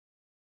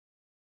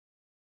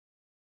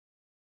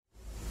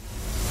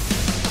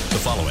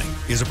following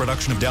is a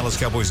production of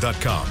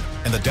DallasCowboys.com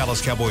and the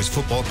Dallas Cowboys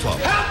Football Club.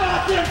 How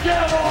about them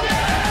Cowboys?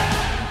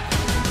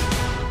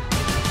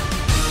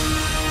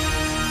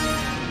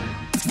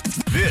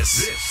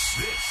 This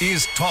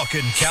is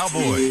Talkin'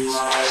 Cowboys.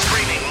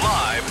 Streaming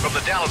live from the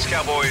Dallas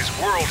Cowboys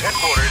World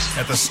Headquarters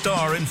at the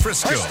Star in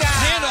Frisco.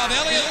 Handoff,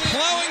 Elliott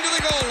plowing to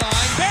the goal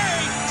line.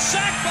 Barry,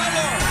 sacked by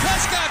Lawrence.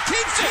 Prescott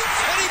keeps it,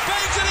 and he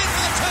bangs it in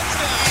for the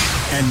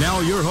touchdown. And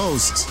now your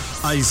hosts,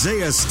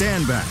 Isaiah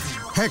Stanback,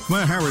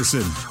 Heckma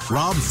Harrison,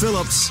 Rob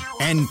Phillips,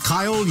 and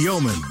Kyle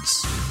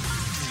Yeomans.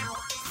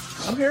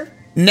 I'm here.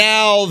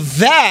 Now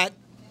that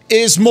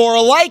is more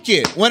like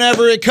it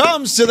whenever it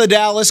comes to the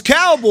Dallas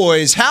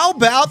Cowboys. How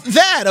about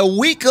that? A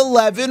Week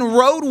 11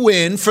 road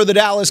win for the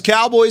Dallas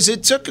Cowboys.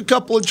 It took a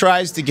couple of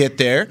tries to get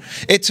there.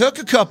 It took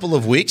a couple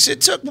of weeks.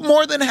 It took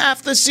more than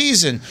half the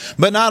season.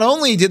 But not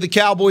only did the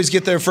Cowboys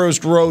get their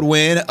first road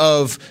win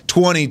of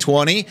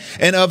 2020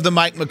 and of the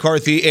Mike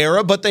McCarthy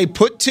era, but they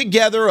put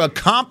together a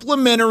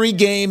complimentary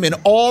game in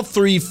all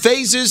three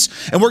phases.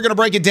 And we're going to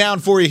break it down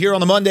for you here on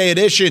the Monday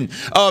edition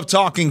of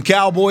Talking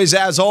Cowboys.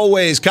 As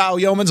always, Kyle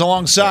Yeomans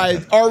alongside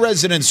our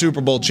resident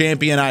Super Bowl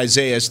champion,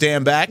 Isaiah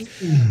Stanback,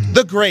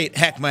 the great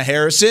Heckma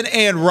Harrison,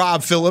 and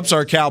Rob Phillips,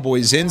 our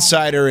Cowboys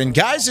insider. And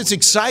guys, it's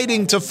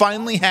exciting to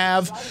finally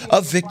have a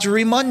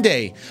Victory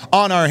Monday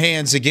on our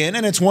hands again.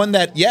 And it's one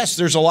that, yes,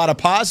 there's a lot of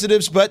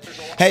positives, but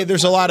hey,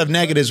 there's a lot of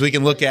negatives we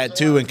can look at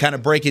too and kind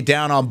of break it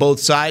down on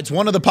both sides.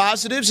 One of the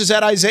positives is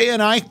that Isaiah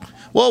and I,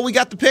 well, we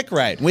got the pick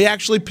right. We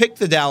actually picked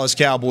the Dallas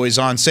Cowboys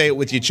on Say It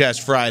With Your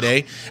Chest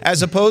Friday,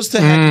 as opposed to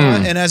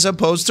Heckma and as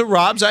opposed to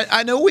Rob's.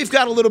 I know we've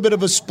got a little bit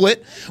of a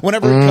split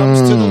whenever it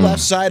comes to the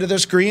left side of the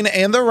screen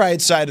and the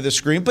right side of the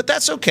screen, but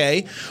that's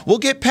okay. We'll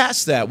get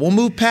past that. We'll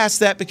move past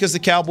that because the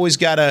Cowboys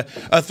got a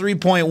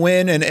 3-point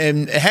win,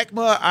 and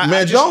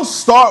Heckma... Don't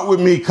start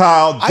with me,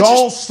 Kyle.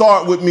 Don't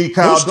start with me,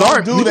 Kyle.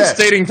 Don't do that.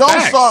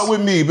 Don't start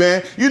with me,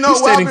 man. You know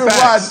what? I've been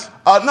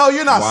riding... no,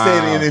 you're not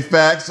stating any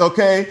facts,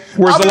 okay?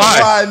 Where's the lie?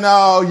 I've been riding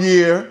all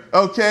year,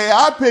 okay?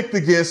 I picked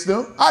against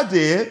them. I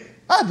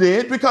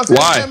did because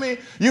why? I mean,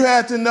 you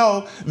had to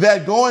know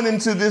that going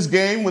into this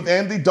game with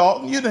Andy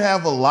Dalton, you didn't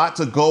have a lot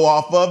to go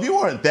off of. You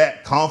weren't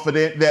that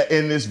confident that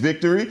in this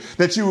victory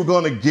that you were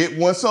going to get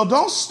one. So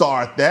don't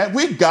start that.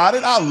 We got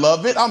it. I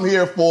love it. I'm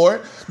here for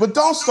it. But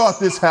don't start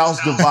this house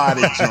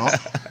divided jump.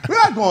 We're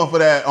not going for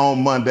that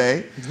on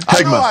Monday.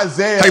 I know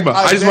Isaiah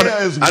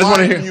is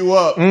winding you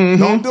up.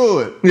 Mm-hmm. Don't do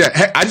it.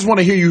 Yeah, I just want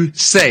to hear you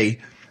say,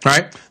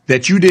 right,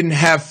 that you didn't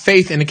have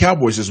faith in the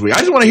Cowboys this week.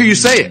 I just want to hear you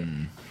say it.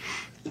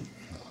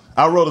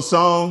 I wrote a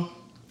song.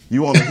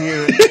 You want to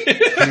hear it?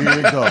 Here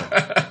you go.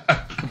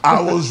 I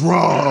was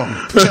wrong.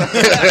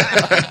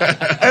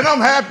 And I'm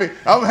happy.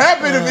 I'm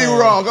happy to be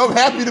wrong. I'm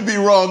happy to be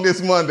wrong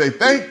this Monday.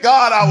 Thank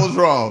God I was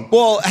wrong.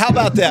 Well, how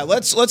about that?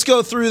 Let's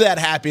go through that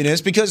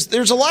happiness, because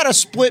there's a lot of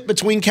split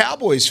between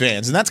Cowboys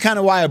fans, and that's kind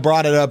of why I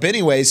brought it up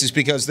anyways, is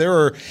because there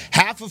are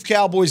half of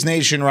Cowboys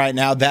Nation right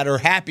now that are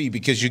happy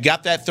because you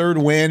got that third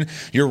win.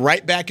 You're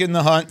right back in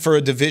the hunt for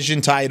a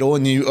division title,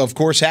 and you, of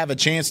course, have a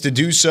chance to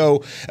do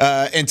so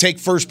and take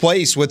first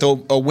place with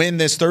a win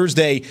this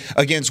Thursday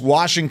against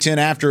Washington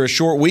after a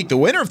short week. The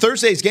winner of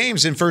Thursday's game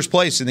is in first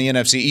place in the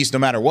NFC East no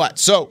matter what.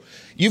 So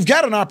you've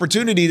got an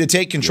opportunity to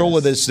take control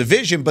of this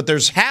division, but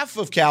there's half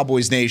of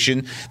Cowboys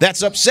Nation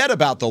that's upset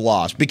about the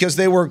loss because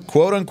they were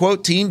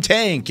quote-unquote team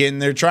tank,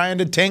 and they're trying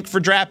to tank for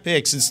draft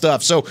picks and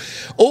stuff. So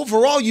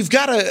overall, you've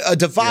got a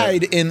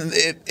divide in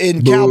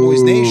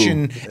Cowboys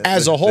Nation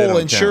as a whole.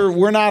 And sure,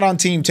 we're not on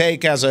team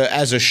tank as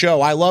a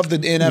show. I love the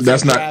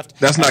NFL draft.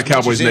 That's not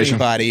Cowboys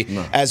Nation.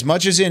 As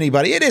much as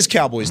anybody. It is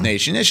Cowboys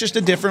Nation. It's just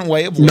a different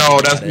way of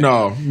looking at it.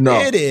 No.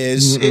 It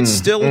is. It's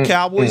still a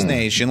Cowboys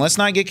Nation. Let's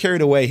not get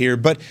carried away here.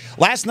 But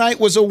last night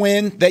was a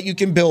win that you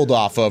can build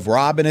off of,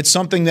 Rob, and it's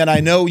something that I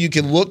know you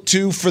can look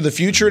to for the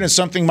future, and it's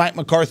something Mike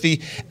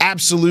McCarthy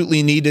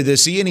absolutely needed to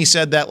see, and he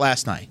said that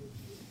last night.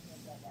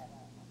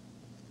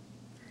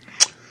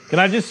 Can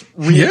I just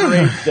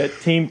reiterate that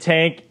Team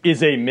Tank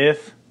is a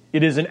myth?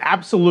 It is an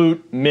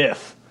absolute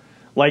myth.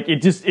 Like,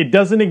 it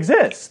doesn't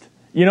exist.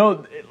 You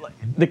know,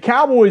 the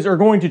Cowboys are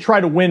going to try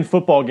to win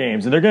football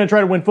games, and they're going to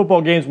try to win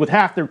football games with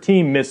half their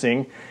team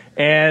missing,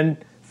 and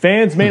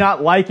fans may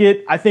not like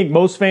it. I think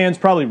most fans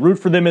probably root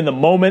for them in the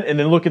moment and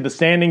then look at the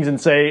standings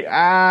and say,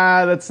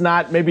 that's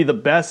not maybe the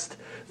best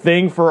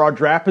thing for our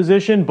draft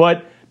position,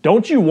 but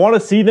don't you want to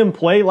see them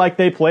play like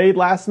they played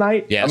last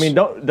night? Yes. I mean,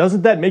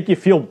 doesn't that make you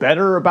feel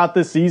better about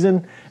this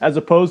season as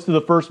opposed to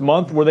the first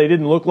month where they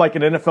didn't look like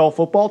an NFL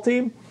football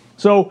team?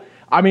 So,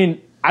 I mean,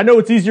 I know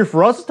it's easier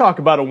for us to talk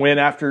about a win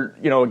after,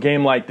 a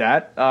game like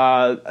that.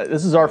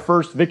 This is our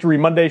first Victory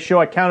Monday show.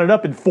 I counted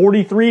up in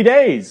 43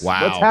 days.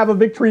 Wow. Let's have a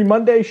Victory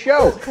Monday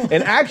show.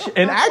 And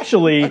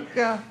actually,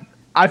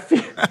 I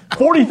feel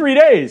 43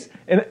 days.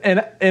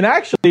 And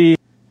actually,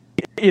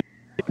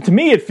 to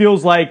me, it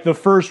feels like the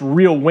first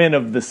real win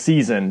of the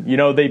season.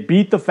 They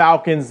beat the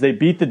Falcons, they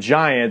beat the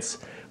Giants,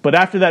 But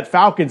after that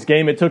Falcons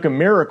game, it took a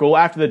miracle.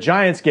 After the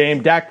Giants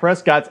game, Dak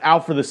Prescott's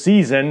out for the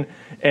season,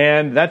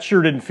 and that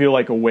sure didn't feel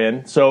like a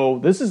win. So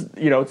this is,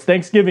 it's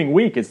Thanksgiving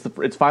week.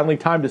 It's finally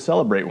time to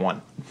celebrate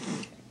one.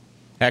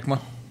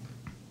 Heckma?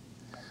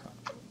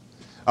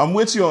 I'm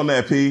with you on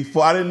that, P.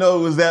 I didn't know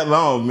it was that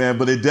long, man,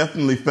 but it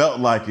definitely felt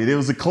like it. It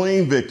was a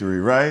clean victory,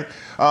 right?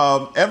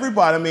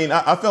 Everybody,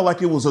 I felt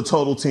like it was a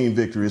total team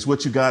victory. It's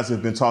what you guys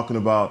have been talking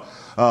about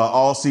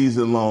all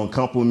season long.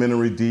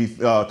 Complementary defense,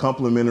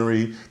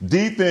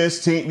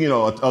 team,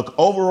 an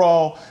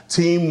overall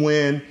team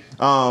win.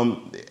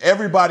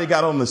 Everybody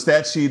got on the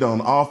stat sheet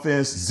on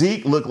offense.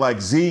 Zeke looked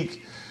like Zeke.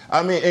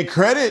 And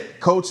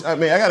credit Coach. I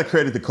got to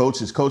credit the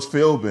coaches, Coach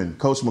Philbin,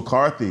 Coach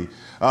McCarthy.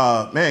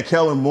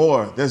 Kellen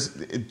Moore.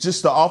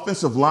 Just the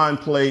offensive line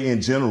play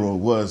in general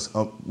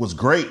was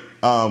great.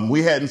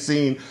 We hadn't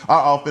seen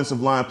our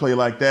offensive line play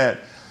like that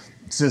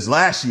since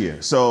last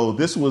year. So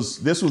this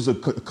was a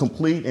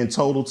complete and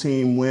total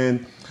team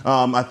win.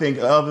 I think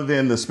other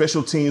than the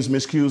special teams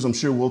miscues, I'm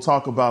sure we'll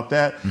talk about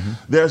that. Mm-hmm.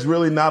 There's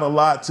really not a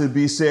lot to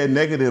be said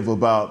negative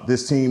about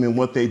this team and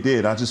what they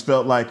did. I just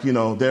felt like,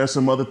 there are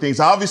some other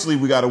things obviously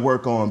we got to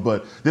work on,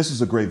 but this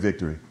is a great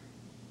victory.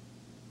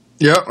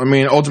 Yeah,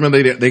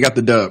 ultimately they got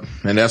the dub,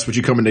 and that's what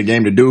you come into the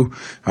game to do.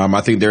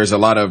 I think there's a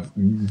lot of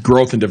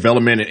growth and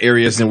development in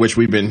areas in which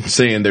we've been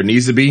saying there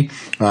needs to be,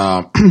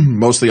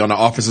 mostly on the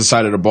offensive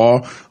side of the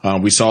ball.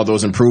 We saw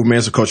those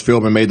improvements. Coach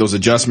Philbin made those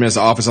adjustments.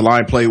 The offensive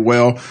line played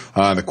well.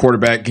 The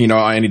quarterback,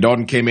 Andy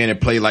Dalton came in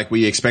and played like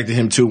we expected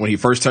him to when he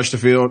first touched the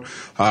field.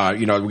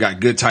 We got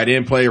good tight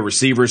end play.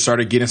 Receivers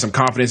started getting some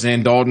confidence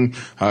in Dalton.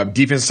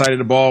 Defense side of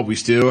the ball, we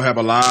still have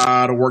a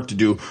lot of work to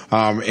do,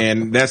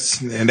 and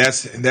that's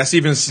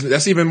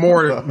even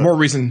more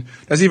reason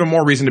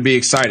to be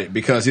excited,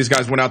 because these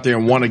guys went out there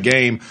and won a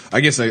game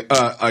against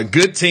a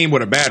good team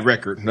with a bad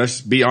record.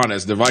 Let's be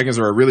honest. The Vikings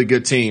are a really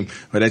good team,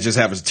 but they just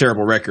have a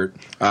terrible record.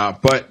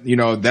 But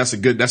that's a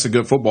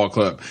good football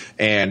club.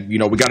 And,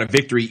 we got a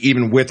victory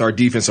even with our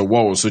defensive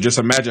woes. So just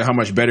imagine how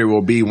much better it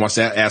will be once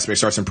that aspect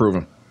starts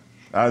improving.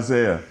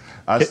 Isaiah,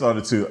 I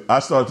started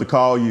to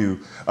call you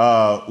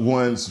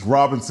once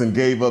Robinson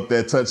gave up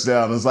that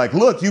touchdown. It's like,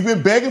 look, you've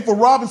been begging for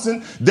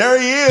Robinson. There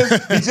he is.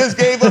 He just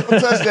gave up a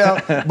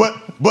touchdown,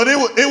 but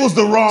it was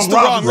the wrong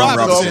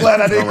Robinson. So I'm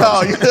glad I didn't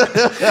call you.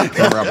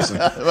 Wrong Robinson.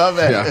 My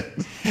bad. Yeah.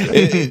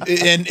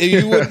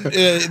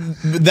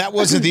 That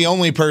wasn't the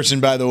only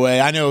person, by the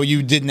way. I know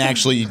you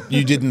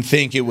didn't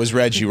think it was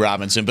Reggie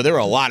Robinson, but there were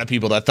a lot of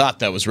people that thought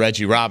that was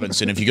Reggie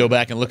Robinson. If you go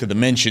back and look at the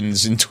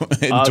mentions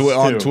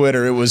on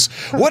Twitter, it was,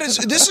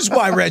 this is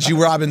why Reggie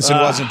Robinson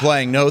wasn't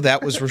playing. No,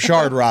 that was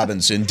Rashard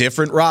Robinson,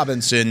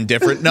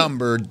 different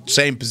number,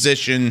 same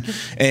position,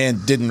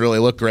 and didn't really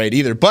look great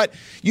either. But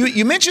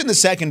you mentioned the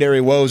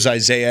secondary woes,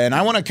 Isaiah, and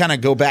I want to kind of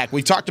go back.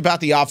 We talked about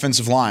the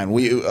offensive line.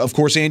 Of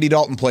course, Andy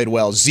Dalton played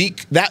well.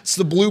 Zeke, that's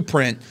the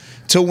blueprint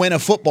to win a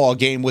football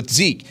game with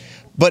Zeke.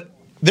 But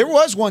there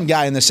was one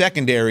guy in the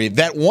secondary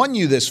that won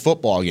you this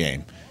football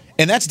game,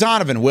 and that's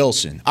Donovan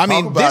Wilson.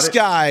 This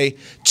guy,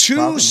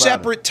 two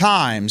separate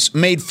times,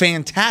 made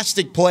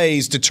fantastic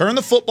plays to turn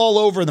the football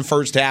over in the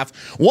first half.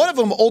 One of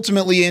them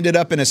ultimately ended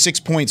up in a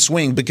 6-point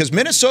swing because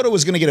Minnesota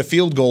was going to get a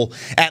field goal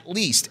at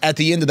least at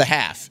the end of the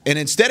half. And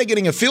instead of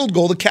getting a field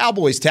goal, the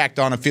Cowboys tacked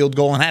on a field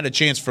goal and had a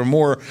chance for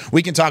more.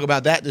 We can talk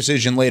about that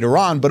decision later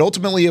on, but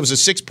ultimately it was a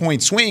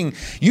 6-point swing.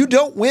 You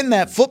don't win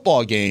that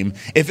football game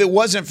if it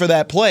wasn't for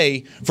that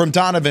play from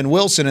Donovan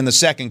Wilson in the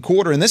second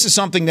quarter. And this is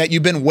something that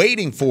you've been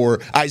waiting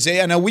for, Isaiah.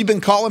 I know we've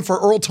been calling for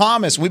Earl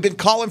Thomas. We've been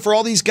calling for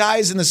all these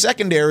guys in the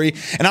secondary,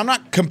 and I'm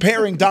not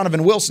comparing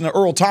Donovan Wilson to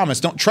Earl Thomas.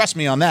 Don't trust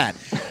me on that.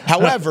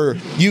 However,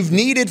 you've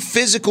needed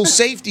physical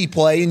safety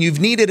play, and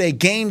you've needed a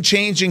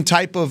game-changing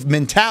type of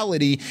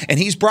mentality, and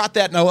he's brought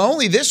that not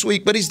only this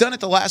week, but he's done it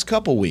the last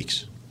couple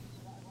weeks.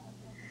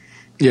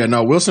 Yeah,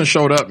 no, Wilson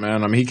showed up,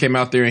 man. He came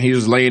out there and he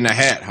was laying the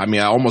hat. I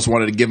almost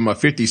wanted to give him a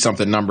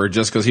 50-something number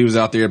just because he was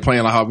out there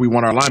playing like how we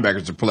want our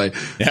linebackers to play.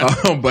 Yeah.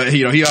 But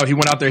he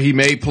went out there, he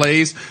made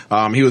plays.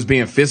 He was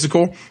being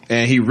physical,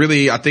 and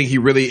I think he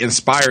really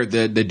inspired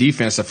the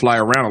defense to fly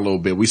around a little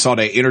bit. We saw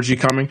that energy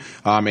coming,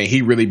 and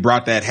he really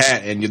brought that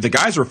hat. And the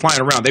guys were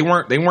flying around. They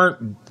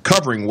weren't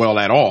covering well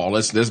at all.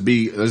 Let's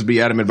be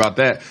adamant about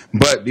that.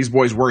 But these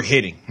boys were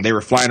hitting. They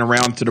were flying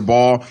around to the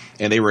ball,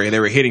 and they were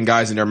hitting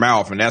guys in their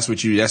mouth. And that's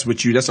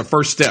a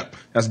first step.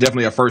 That's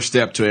definitely a first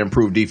step to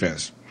improve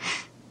defense.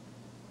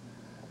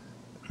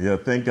 Yeah,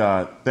 thank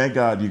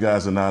God you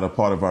guys are not a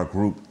part of our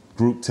group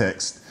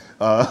text.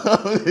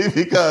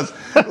 Because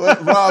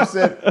Rob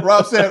said,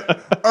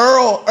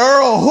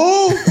 Earl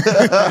who?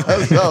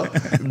 So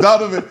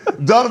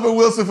Donovan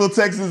Wilson for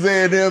Texas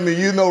A&M,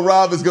 and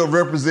Rob is going to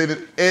represent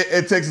it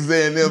at Texas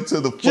A&M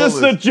to the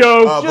fullest. Just a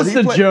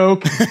joke,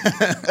 joke.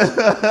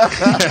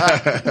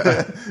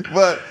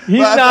 But he's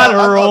not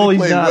Earl.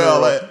 He's not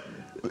Earl.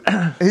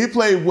 He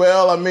played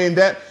well.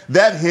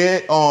 That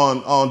hit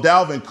on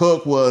Dalvin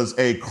Cook was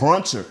a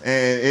cruncher,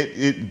 and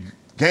it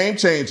game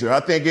changer. I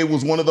think it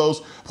was one of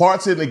those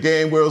parts in the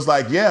game where it was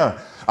like, yeah,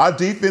 our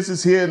defense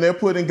is here and they're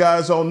putting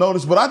guys on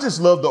notice. But I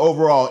just love the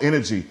overall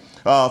energy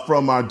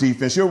from our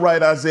defense. You're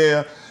right,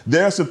 Isaiah.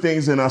 There are some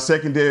things in our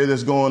secondary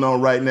that's going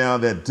on right now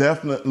that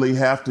definitely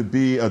have to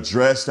be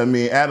addressed. I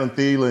mean, Adam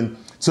Thielen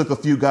took a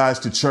few guys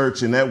to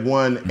church, and that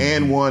one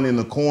in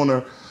the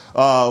corner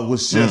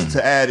was just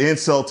to add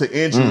insult to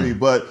injury.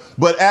 But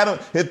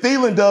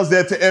Thielen does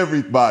that to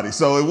everybody.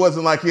 So it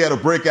wasn't like he had a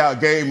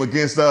breakout game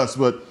against us.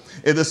 But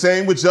the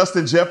same with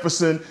Justin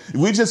Jefferson.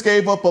 We just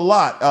gave up a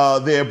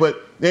lot there.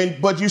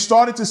 But you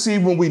started to see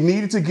when we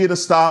needed to get a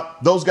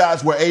stop, those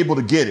guys were able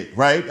to get it,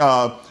 right?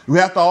 We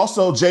have to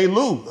also,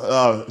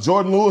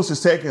 Jordan Lewis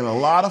is taking a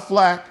lot of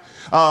flack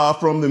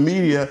from the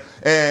media,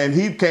 and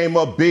he came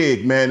up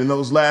big, man, in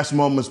those last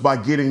moments by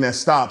getting that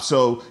stop.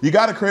 So you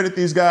got to credit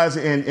these guys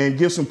and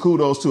give some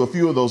kudos to a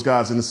few of those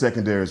guys in the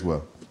secondary as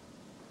well.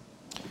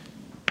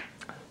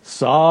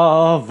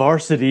 Saw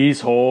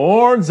varsity's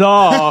horns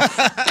off.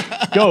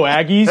 Go,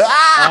 Aggies.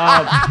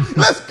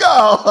 Let's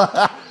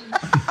go.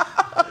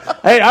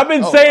 Hey, I've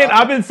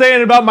been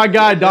saying about my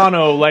guy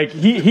Dono, like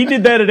he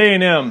did that at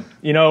A&M.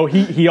 You know,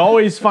 he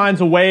always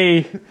finds a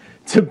way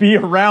to be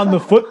around the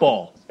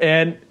football.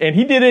 And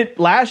he did it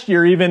last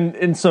year, even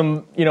in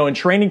some, in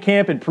training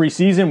camp and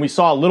preseason. We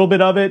saw a little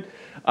bit of it.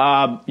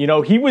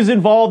 He was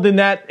involved in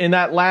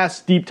that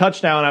last deep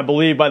touchdown, I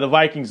believe, by the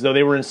Vikings, though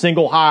they were in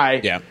single high.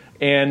 Yeah.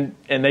 And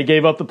they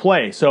gave up the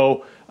play.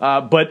 So,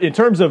 but in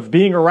terms of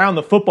being around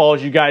the football,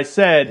 as you guys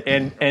said,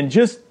 and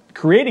just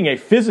creating a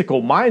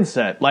physical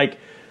mindset, like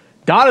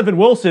Donovan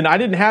Wilson, I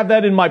didn't have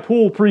that in my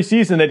pool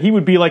preseason, that he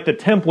would be like the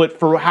template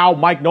for how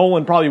Mike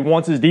Nolan probably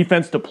wants his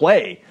defense to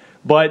play.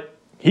 But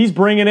he's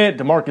bringing it.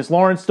 DeMarcus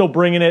Lawrence still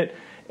bringing it.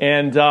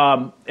 And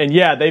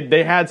yeah,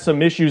 they had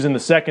some issues in the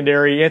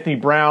secondary. Anthony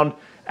Brown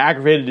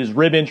aggravated his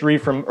rib injury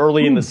from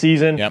early in the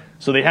season. Yep.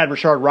 So they had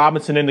Rashard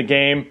Robinson in the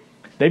game.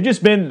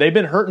 They've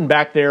been hurting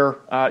back there.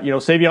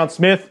 Savion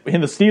Smith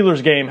in the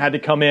Steelers game had to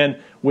come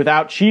in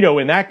without Cheeto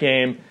in that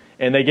game,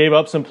 and they gave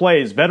up some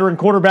plays. Veteran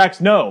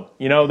quarterbacks know.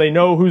 They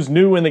know who's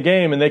new in the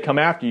game, and they come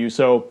after you.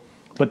 So,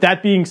 but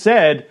that being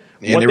said,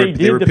 what they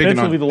did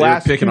defensively the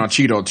last they were picking on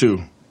Cheeto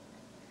too.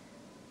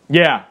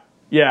 Yeah,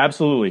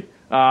 absolutely.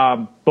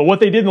 But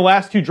what they did in the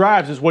last two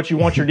drives is what you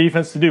want your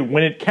defense to do.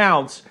 When it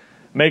counts,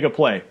 make a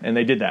play, and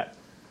they did that.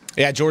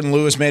 Yeah, Jordan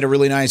Lewis made a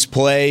really nice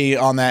play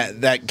on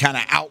that kind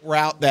of out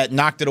route that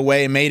knocked it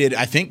away and made it,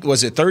 I think,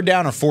 was it third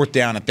down or fourth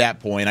down at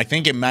that point? I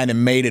think it might have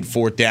made it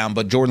fourth down,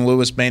 but Jordan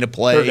Lewis made a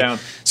play. Third down.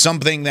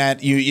 Something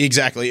that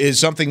is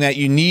something that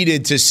you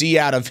needed to see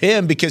out of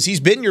him, because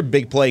he's been your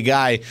big play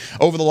guy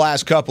over the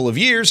last couple of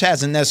years,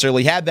 hasn't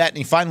necessarily had that, and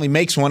he finally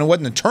makes one. It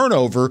wasn't a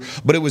turnover,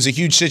 but it was a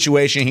huge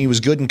situation. He was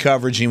good in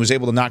coverage, and he was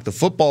able to knock the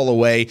football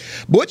away.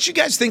 But what you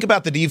guys think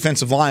about the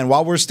defensive line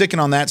while we're sticking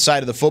on that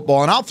side of the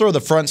football? And I'll throw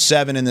the front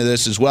seven into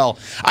this as well.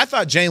 I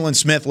thought Jalen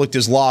Smith looked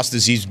as lost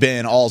as he's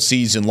been all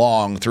season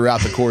long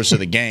throughout the course of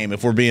the game,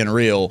 if we're being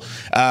real.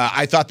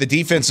 I thought the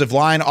defensive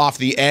line off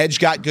the edge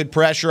got good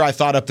pressure. I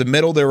thought up the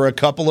middle there were a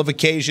couple of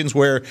occasions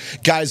where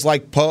guys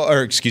like Neville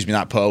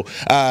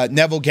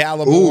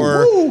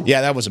Gallimore. Ooh.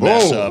 Yeah, that was a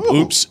mess up.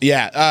 Oops.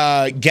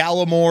 Yeah.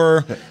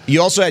 Gallimore.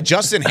 You also had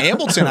Justin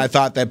Hamilton, I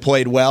thought, that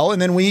played well.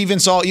 And then we even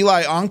saw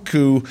Eli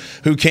Anku,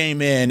 who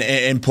came in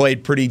and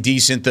played pretty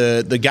decent,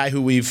 the guy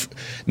who we've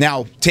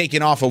now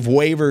taken off of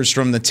waivers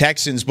from the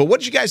Texans. But what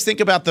did you guys think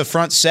about the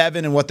front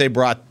seven and what they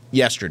brought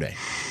yesterday?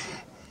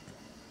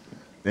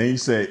 And you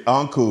say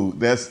Anku,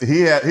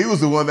 he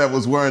was the one that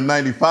was wearing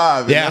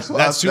 95. Yeah,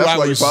 that's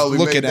why you probably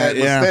looking at.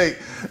 Mistake.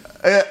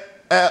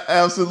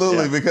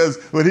 Absolutely,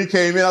 because when he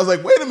came in, I was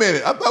like, wait a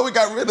minute, I thought we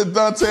got rid of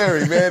Don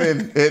Terry, man,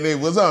 and it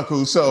was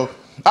Anku. So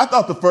I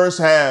thought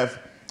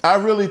I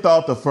really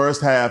thought the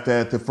first half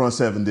that the front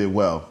seven did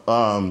well.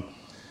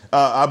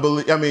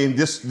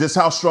 Just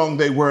how strong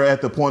they were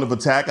at the point of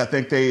attack. I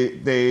think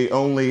they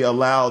only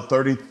allowed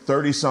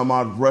 30 some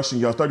odd rushing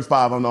yards,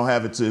 35, I don't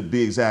have it to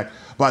be exact,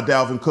 by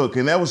Dalvin Cook.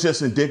 And that was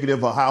just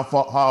indicative of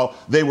how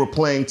they were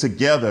playing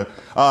together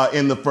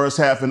in the first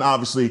half. And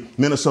obviously,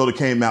 Minnesota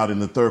came out in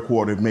the third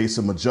quarter, made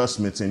some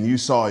adjustments, and you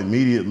saw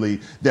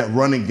immediately that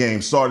running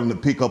game starting to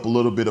pick up a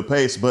little bit of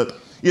pace. But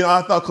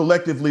I thought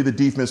collectively the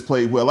defense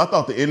played well. I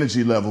thought the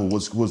energy level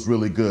was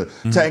really good.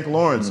 Mm-hmm. Tank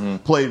Lawrence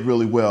played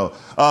really well.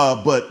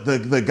 But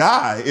the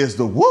guy is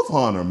the wolf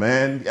hunter,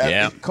 man.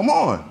 Yeah. Come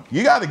on.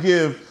 You got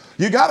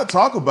to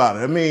talk about it.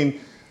 I mean,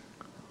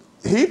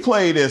 he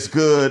played as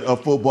good a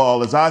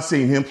football as I've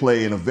seen him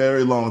play in a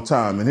very long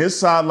time. And his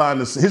sideline,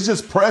 his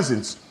just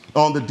presence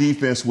on the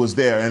defense was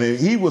there. And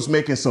he was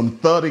making some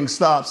thudding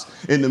stops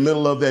in the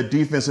middle of that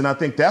defense. And I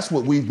think that's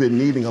what we've been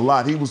needing a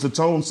lot. He was the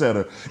tone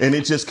setter, and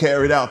it just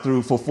carried out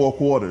for 4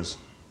 quarters.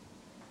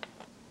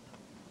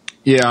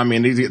 Yeah, I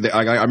mean,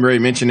 I'm already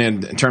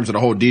mentioning in terms of the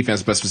whole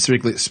defense, but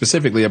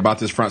specifically about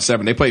this front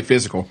seven, they play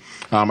physical.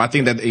 I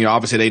think that,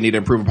 obviously they need to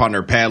improve upon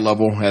their pad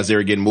level as they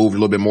were getting moved a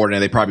little bit more than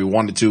they probably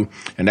wanted to,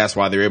 and that's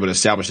why they were able to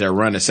establish that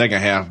run in the second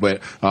half.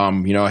 But,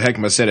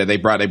 Heckma said it, they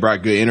brought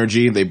good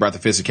energy, they brought the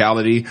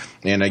physicality,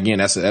 and again,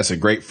 that's a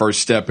great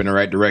first step in the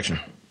right direction.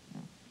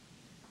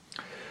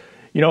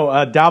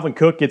 Dalvin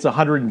Cook gets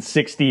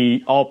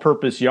 160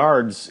 all-purpose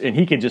yards, and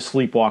he can just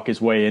sleepwalk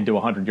his way into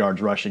 100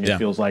 yards rushing, it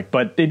feels like.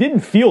 But they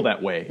didn't feel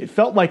that way. It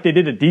felt like they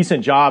did a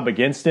decent job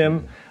against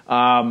him.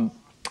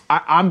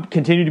 I'm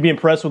continuing to be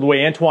impressed with the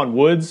way Antoine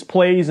Woods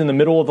plays in the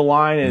middle of the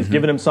line and has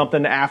given him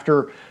something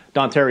after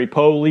Dontari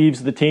Poe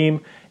leaves the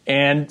team.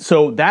 And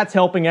so that's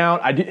helping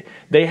out.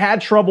 They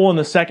had trouble in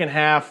the second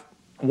half,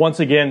 once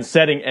again,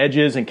 setting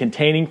edges and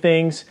containing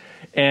things.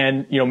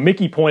 And,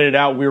 Mickey pointed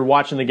out, we were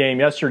watching the game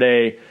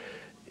yesterday,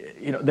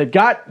 they've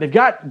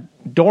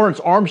got Dorrance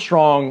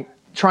Armstrong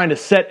trying to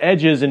set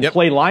edges and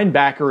play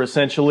linebacker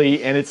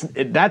essentially, and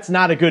that's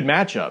not a good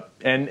matchup.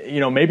 And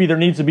maybe there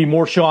needs to be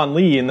more Sean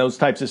Lee in those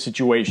types of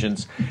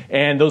situations.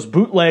 And those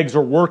bootlegs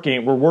were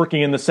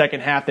working in the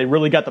second half. They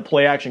really got the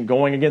play action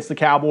going against the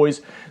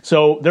Cowboys.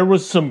 So there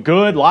was a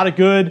lot of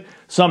good,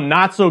 some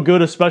not so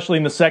good, especially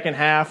in the second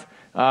half.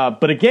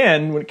 But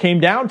again, when it came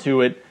down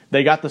to it,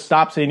 they got the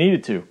stops they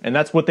needed to. And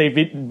that's what they've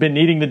been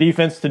needing the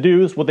defense to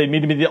do. It's what they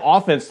needed the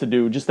offense to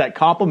do, just that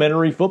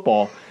complementary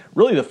football.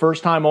 Really the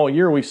first time all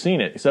year we've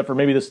seen it, except for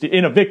maybe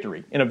in a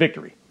victory.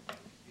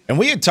 And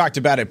we had talked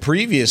about it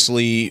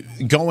previously,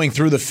 going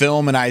through the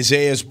film, and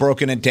Isaiah's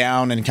broken it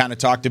down and kind of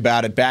talked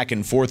about it back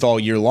and forth all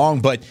year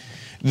long. But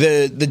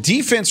the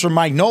defense from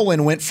Mike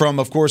Nolan went from,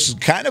 of course,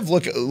 kind of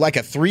look like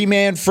a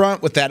three-man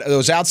front with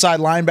those outside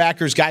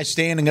linebackers, guys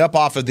standing up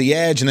off of the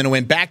edge, and then it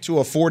went back to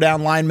a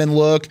four-down lineman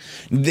look.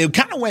 They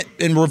kind of went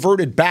and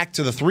reverted back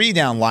to the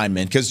three-down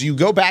lineman, because you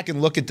go back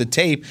and look at the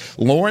tape,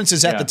 Lawrence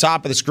is at the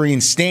top of the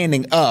screen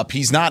standing up.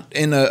 He's not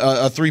in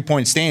a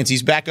three-point stance.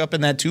 He's back up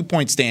in that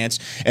two-point stance,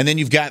 and then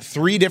you've got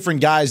three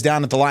different guys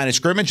down at the line of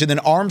scrimmage, and then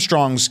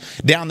Armstrong's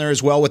down there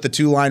as well with the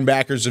two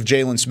linebackers of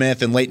Jalen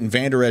Smith and Leighton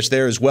Vander Esch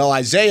there as well.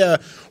 Isaiah,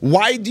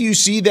 why do you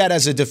see that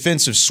as a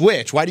defensive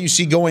switch? Why do you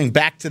see going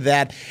back to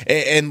that?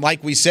 And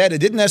like we said, it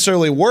didn't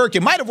necessarily work.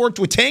 It might have worked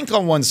with Tank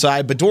on one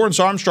side, but Dorrance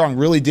Armstrong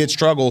really did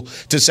struggle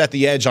to set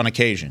the edge on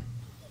occasion.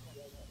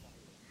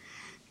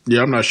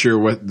 Yeah, I'm not sure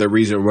what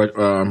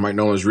Mike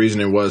Nolan's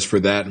reasoning was for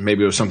that.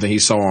 Maybe it was something he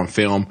saw on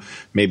film.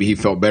 Maybe he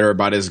felt better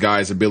about his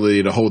guys'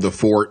 ability to hold the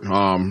fort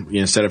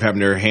instead of having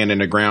their hand in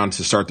the ground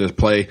to start the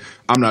play.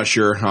 I'm not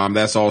sure.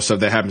 That's all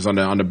stuff that happens in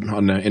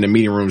the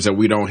meeting rooms that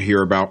we don't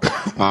hear about.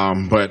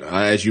 But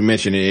as you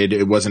mentioned,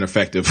 it wasn't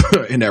effective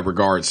in that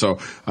regard. So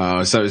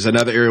it's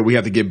another area we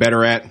have to get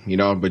better at,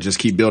 but just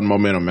keep building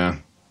momentum,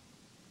 man.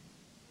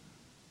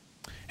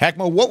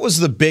 Heckma, what was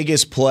the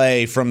biggest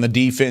play from the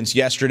defense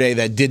yesterday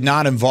that did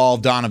not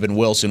involve Donovan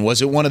Wilson?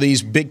 Was it one of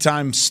these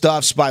big-time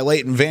stuffs by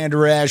Leighton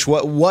Vander Esch?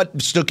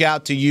 What stuck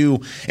out to you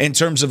in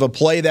terms of a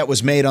play that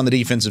was made on the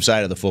defensive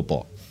side of the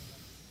football?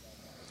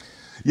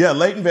 Yeah,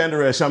 Leighton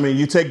Vander Esch,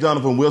 you take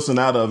Donovan Wilson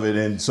out of it,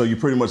 and so you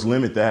pretty much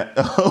limit that,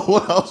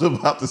 what I was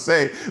about to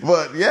say.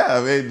 But, yeah,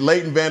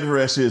 Leighton Vander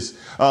Esch's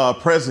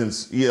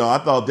presence, I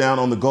thought down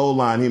on the goal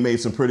line he made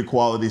some pretty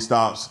quality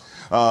stops.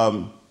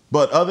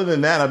 But other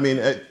than that,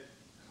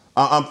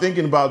 I'm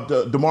thinking about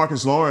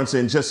DeMarcus Lawrence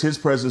and just his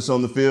presence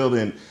on the field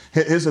and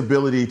his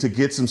ability to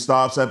get some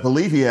stops. I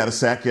believe he had a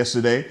sack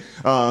yesterday.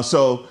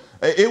 So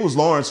it was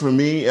Lawrence for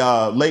me,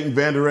 Leighton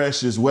Vander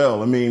Esch as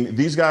well.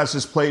 These guys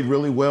just played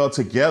really well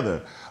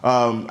together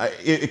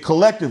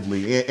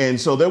collectively. And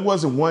so there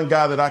wasn't one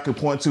guy that I could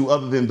point to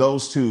other than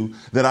those two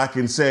that I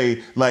can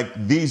say,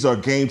 these are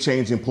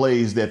game-changing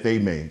plays that they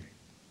made.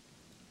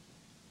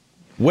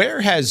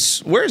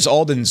 Where's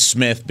Aldon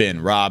Smith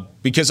been, Rob?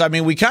 Because,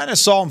 we kind of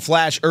saw him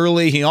flash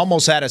early. He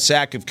almost had a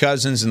sack of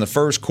Cousins in the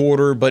first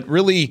quarter, but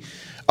really,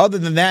 other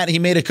than that, he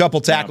made a couple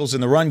tackles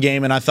in the run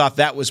game, and I thought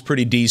that was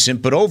pretty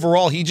decent. But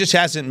overall, he just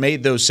hasn't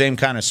made those same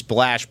kind of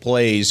splash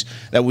plays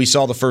that we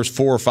saw the first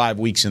 4 or 5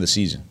 weeks in the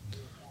season.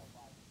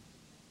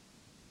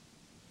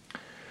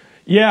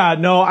 Yeah,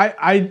 no,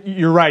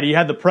 you're right. He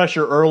had the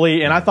pressure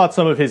early, and I thought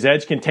some of his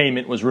edge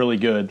containment was really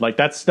good.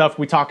 That's stuff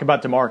we talk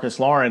about DeMarcus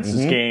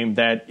Lawrence's game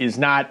that is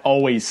not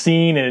always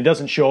seen, and it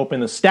doesn't show up in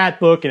the stat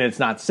book, and it's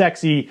not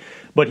sexy,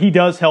 but he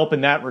does help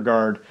in that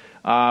regard.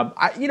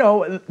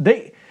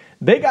 They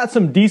got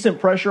some decent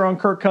pressure on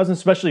Kirk Cousins,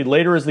 especially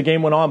later as the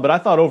game went on, but I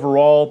thought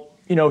overall,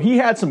 he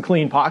had some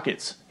clean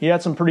pockets. He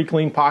had some pretty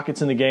clean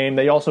pockets in the game.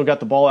 They also got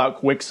the ball out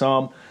quick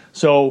some.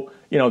 So,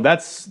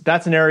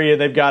 that's an area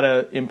they've got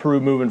to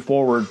improve moving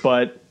forward.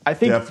 But I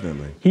think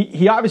definitely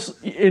he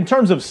obviously, in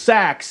terms of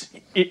sacks,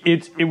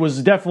 it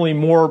was definitely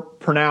more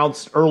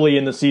pronounced early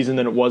in the season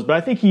than it was. But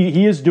I think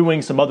he is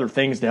doing some other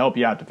things to help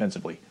you out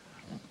defensively.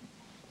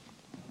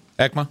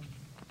 Heckma?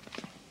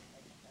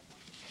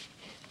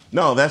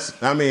 No,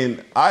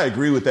 I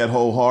agree with that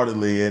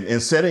wholeheartedly.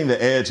 And setting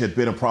the edge had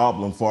been a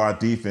problem for our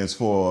defense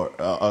for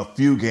a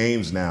few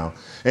games now.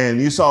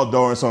 And you saw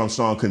Dorrance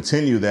Armstrong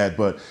continue that,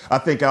 but I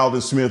think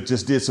Aldon Smith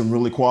just did some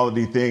really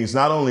quality things.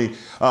 Not only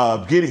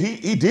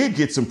he did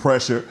get some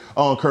pressure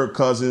on Kirk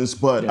Cousins,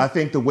 but I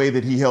think the way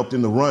that he helped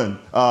in the run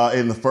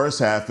in the first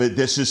half, he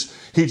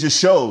just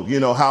showed,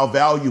 how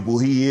valuable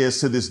he is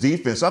to this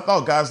defense. I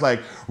thought guys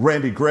like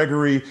Randy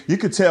Gregory, you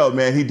could tell,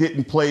 man, he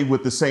didn't play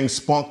with the same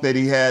spunk that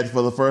he had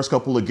for the first first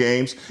couple of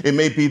games. It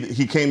may be that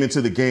he came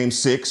into the game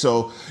sick.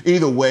 So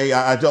either way,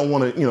 I don't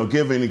want to,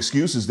 give any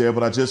excuses there,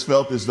 but I just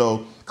felt as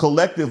though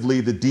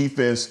collectively the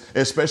defense,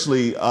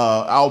 especially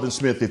Aldon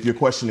Smith, if you're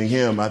questioning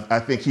him, I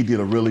think he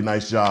did a really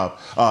nice job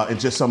in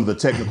just some of the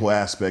technical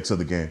aspects of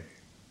the game.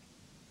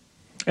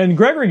 And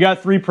Gregory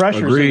got 3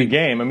 pressures Agreed. in the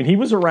game. I mean, he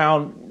was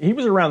around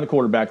the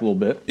quarterback a little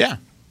bit. Yeah.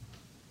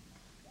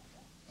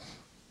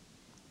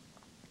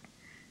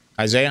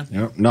 Isaiah?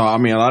 Yep. No, I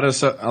mean a lot of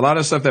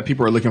stuff that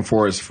people are looking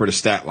for is for the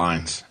stat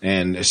lines,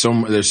 and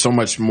there's so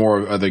much more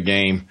of the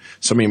game,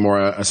 so many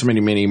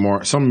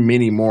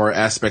more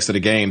aspects of the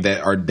game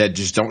that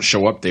just don't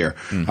show up there.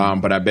 Mm-hmm.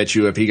 But I bet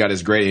you if he got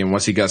his grade and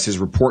once he got his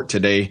report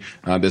today,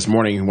 this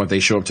morning, when they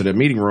show up to the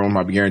meeting room,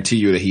 I guarantee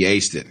you that he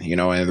aced it.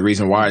 And the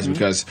reason why is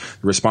because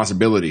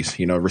responsibilities,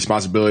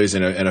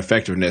 and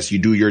effectiveness. You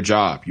do your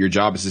job. Your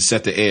job is to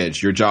set the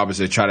edge. Your job is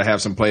to try to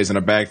have some plays in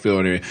the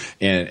backfield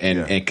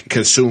and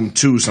consume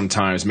two sometimes.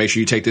 Make sure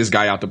you take this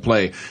guy out to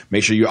play.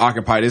 Make sure you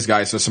occupy this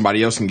guy so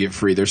somebody else can get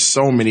free. There's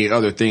so many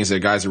other things that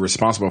guys are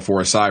responsible for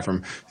aside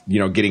from,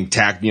 getting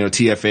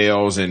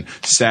TFLs and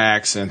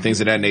sacks and things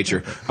of that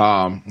nature.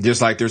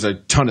 Just like there's a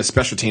ton of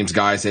special teams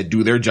guys that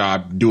do their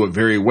job, do it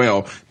very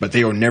well, but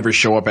they will never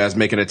show up as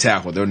making a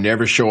tackle. They'll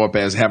never show up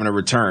as having a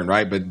return,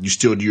 right? But you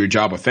still do your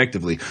job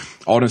effectively.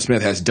 Aldon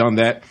Smith has done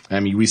that.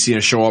 I mean, we see him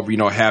show up,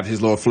 have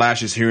his little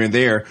flashes here and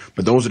there,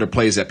 but those are the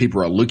plays that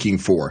people are looking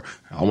for.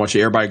 I want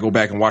everybody to go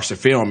back and watch the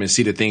film and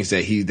see the things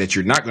that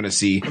you're not going to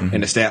see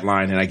in the stat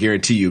line, and I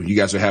guarantee you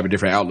guys will have a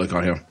different outlook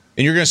on him.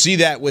 And you're going to see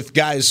that with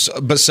guys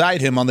beside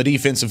him on the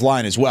defensive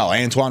line as well.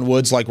 Antoine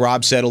Woods, like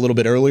Rob said a little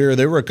bit earlier,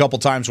 there were a couple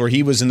times where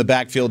he was in the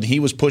backfield and he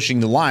was pushing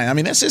the line. I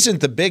mean, this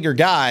isn't the bigger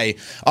guy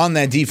on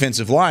that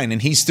defensive line,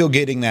 and he's still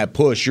getting that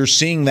push. You're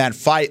seeing that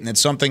fight, and it's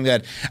something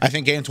that I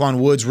think Antoine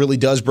Woods really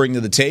does bring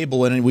to the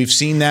table. And we've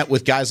seen that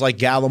with guys like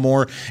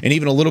Gallimore and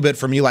even a little bit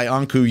from Eli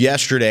Ankou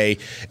yesterday,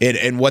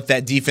 and what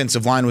that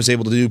defensive line was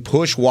able to do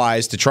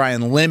push-wise to try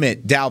and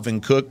limit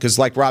Dalvin Cook. Because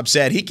like Rob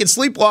said, he can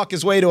sleepwalk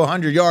his way to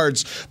 100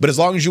 yards, but as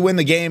long as you win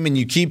the game and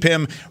you keep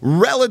him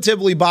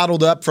relatively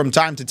bottled up from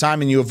time to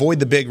time and you avoid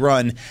the big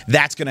run,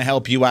 that's going to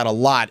help you out a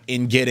lot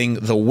in getting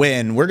the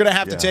win. We're going to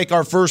have to take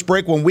our first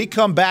break. When we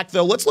come back,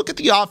 though, let's look at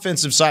the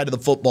offensive side of the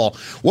football.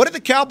 What did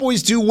the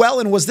Cowboys do well,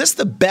 and was this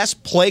the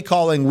best play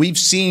calling we've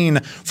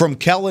seen from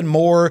Kellen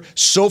Moore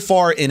so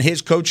far in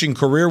his coaching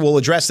career? We'll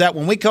address that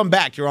when we come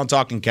back here on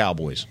Talking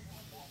Cowboys.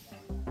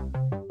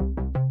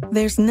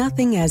 There's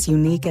nothing as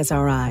unique as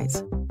our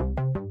eyes,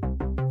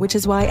 which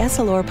is why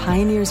Essilor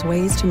pioneers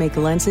ways to make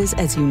lenses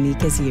as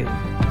unique as you.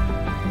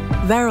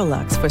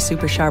 Verilux for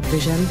super sharp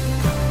vision,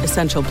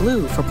 Essential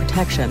Blue for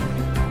protection,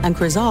 and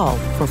Crizal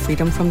for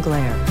freedom from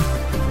glare.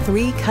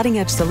 3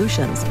 cutting-edge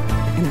solutions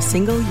in a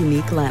single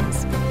unique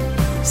lens.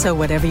 So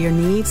whatever your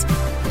needs,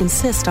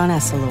 insist on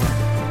Essilor.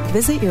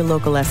 Visit your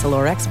local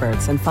Essilor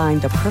experts and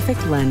find the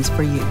perfect lens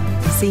for you.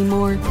 See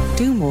more,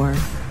 do more,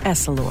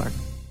 Essilor.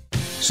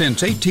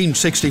 Since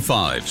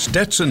 1865,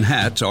 Stetson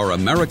hats are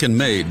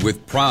American-made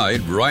with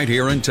pride right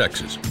here in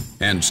Texas.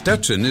 And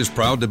Stetson is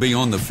proud to be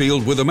on the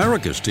field with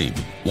America's team.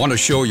 Want to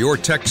show your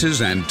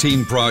Texas and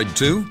team pride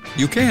too?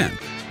 You can.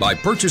 By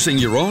purchasing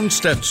your own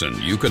Stetson,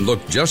 you can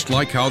look just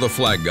like how the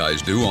flag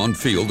guys do on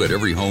field at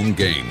every home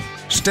game.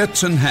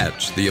 Stetson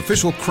hats, the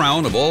official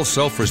crown of all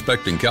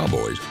self-respecting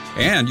Cowboys,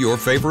 and your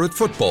favorite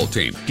football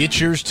team.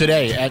 Get yours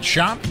today at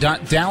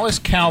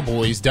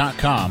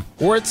shop.dallascowboys.com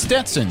or at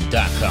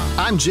stetson.com.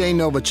 I'm Jay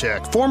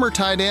Novacek, former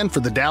tight end for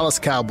the Dallas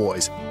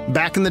Cowboys.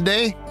 Back in the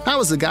day, I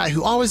was the guy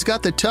who always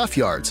got the tough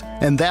yards,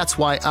 and that's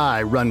why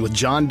I run with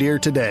John Deere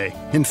today.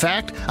 In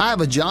fact, I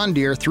have a John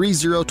Deere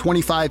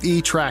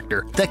 3025E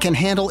tractor that can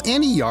handle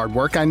any yard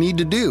work I need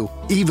to do,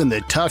 even the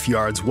tough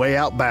yards way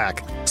out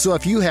back. So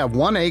if you have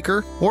 1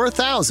 acre or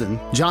 1,000,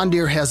 John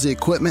Deere has the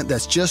equipment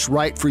that's just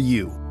right for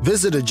you.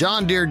 Visit a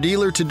John Deere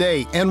dealer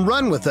today and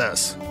run with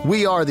us.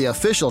 We are the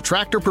official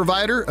tractor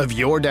provider of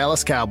your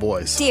Dallas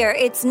Cowboys. Dear,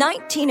 it's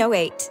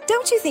 1908.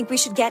 Don't you think we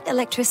should get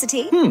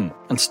electricity? And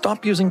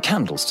stop using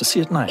candles to see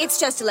at night. It's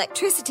just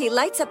electricity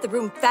lights up the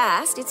room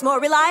fast. It's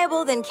more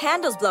reliable than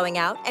candles blowing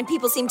out, and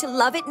people seem to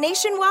love it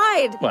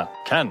nationwide. Well,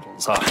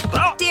 candles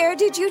are... Dear,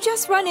 did you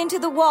just run into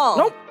the wall?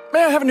 Nope.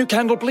 May I have a new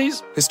candle,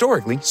 please?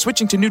 Historically,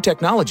 switching to new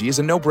technology is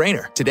a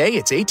no-brainer. Today,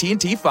 it's AT&T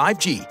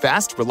 5G.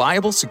 Fast,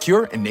 reliable,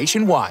 secure, and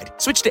nationwide.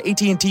 Switch to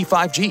AT&T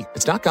 5G.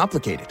 It's not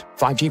complicated.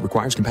 5G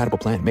requires compatible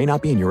plan. May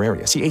not be in your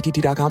area. See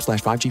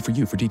att.com/5G for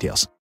you for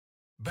details.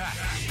 Back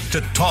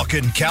to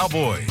Talking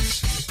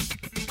Cowboys.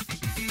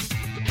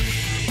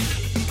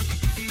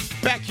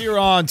 Back here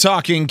on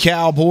Talking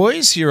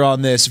Cowboys, here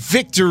on this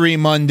Victory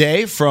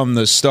Monday from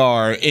the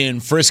Star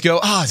in Frisco.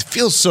 It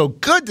feels so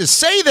good to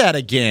say that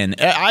again.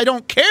 I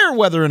don't care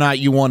whether or not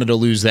you wanted to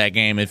lose that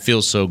game. It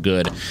feels so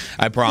good,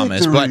 I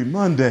promise. Victory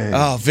Monday.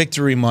 Oh,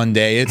 Victory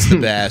Monday. It's the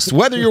best.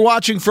 Whether you're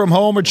watching from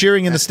home or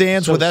cheering in the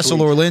stands with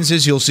Essilor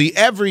lenses, you'll see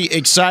every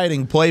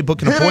exciting play.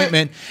 Book an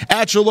appointment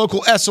at your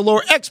local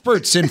Essilor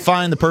experts and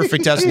find the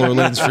perfect Essilor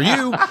lens for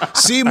you.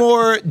 See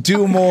more,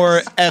 do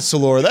more,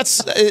 Essilor.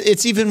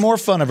 It's even more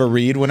fun of a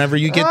read whenever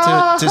you get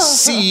to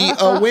see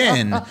a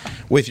win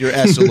with your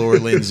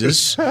Essilor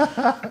lenses.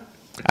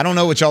 I don't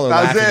know what y'all are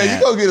laughing at. Isaiah,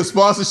 you gonna get a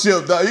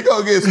sponsorship, dog. You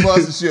gonna get a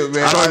sponsorship,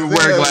 man. I don't even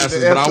wear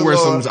glasses, but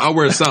I'll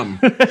wear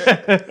something.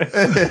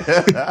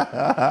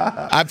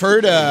 I've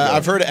heard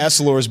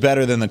Essilor is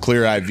better than the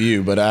Clear Eye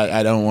View, but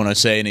I don't want to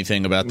say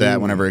anything about that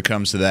whenever it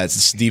comes to that.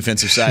 It's the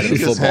defensive side of the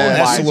football.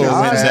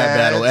 Essilor wins that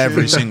battle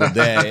every single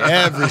day.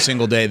 Every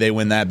single day they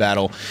win that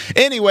battle.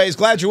 Anyways,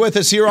 glad you're with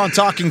us here on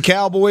Talking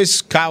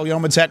Cowboys. Kyle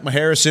Yeomans, Heckma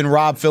Harrison,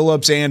 Rob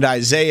Phillips, and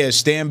Isaiah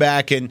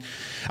Stanback. And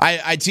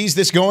I teased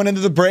this going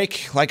into the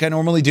break like I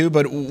normally do,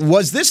 but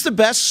was this the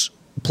best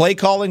play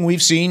calling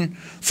we've seen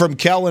from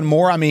Kellen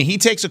Moore? I mean, he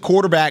takes a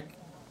quarterback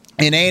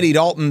in Andy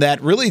Dalton that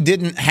really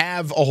didn't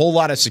have a whole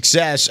lot of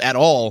success at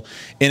all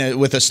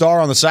with a star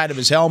on the side of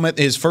his helmet.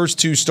 His first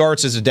 2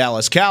 starts as a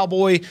Dallas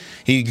Cowboy.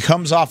 He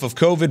comes off of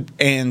COVID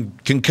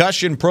and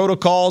concussion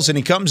protocols, and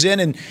he comes in,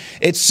 and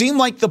it seemed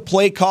like the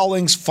play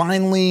callings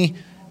finally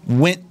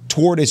went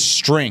toward his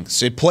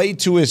strengths. It played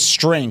to his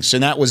strengths,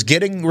 and that was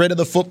getting rid of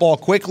the football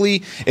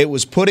quickly. It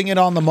was putting it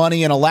on the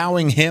money and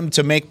allowing him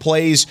to make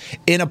plays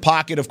in a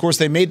pocket. Of course,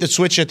 they made the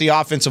switch at the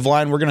offensive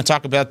line. We're going to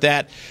talk about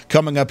that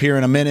coming up here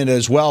in a minute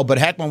as well. But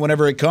Heckman,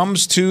 whenever it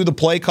comes to the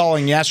play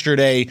calling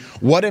yesterday,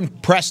 what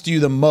impressed you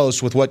the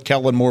most with what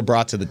Kellen Moore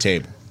brought to the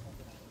table?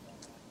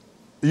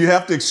 You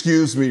have to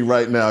excuse me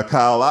right now,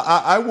 Kyle.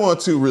 I want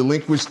to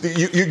relinquish.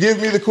 You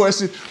give me the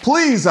question.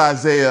 Please,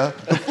 Isaiah,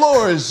 the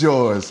floor is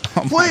yours.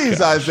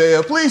 Please,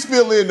 Isaiah, please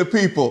fill in the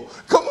people.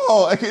 Come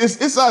on.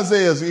 It's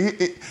Isaiah's.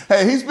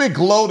 Hey, he's been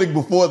gloating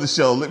before the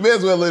show. May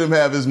as well let him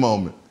have his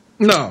moment.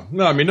 No,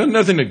 I mean,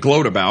 nothing to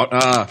gloat about.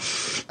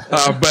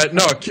 But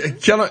no,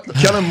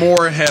 Kellen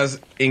Moore has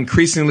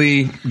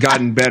increasingly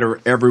gotten better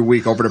every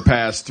week over the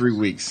past 3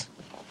 weeks.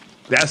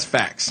 That's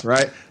facts,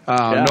 right?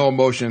 No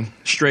emotion,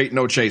 straight,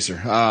 no chaser.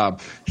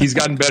 He's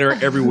gotten better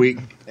every week,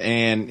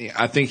 and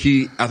I think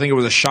it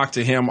was a shock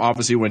to him,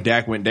 obviously, when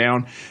Dak went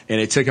down,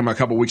 and it took him a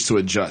couple weeks to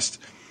adjust.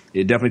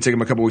 It definitely took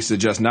him a couple weeks to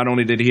adjust. Not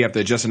only did he have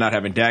to adjust to not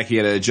having Dak, he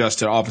had to adjust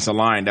to the offensive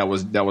line that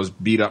was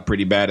beat up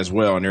pretty bad as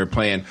well, and they were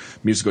playing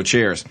musical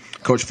chairs.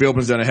 Coach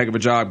Philbin's done a heck of a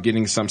job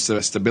getting some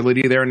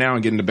stability there now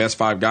and getting the best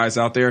 5 guys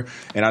out there,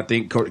 and I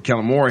think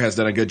Kellen Moore has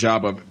done a good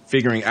job of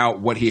figuring out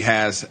what he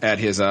has at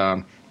his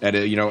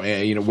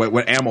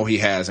what ammo he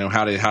has and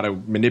how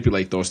to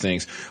manipulate those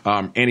things.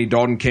 Andy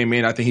Dalton came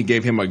in. I think he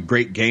gave him a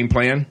great game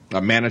plan,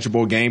 a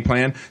manageable game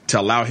plan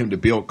to allow him to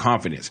build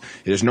confidence.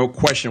 There's no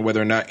question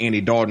whether or not Andy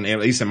Dalton, at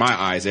least in my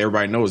eyes,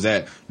 everybody knows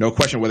that, no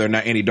question whether or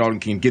not Andy Dalton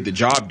can get the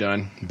job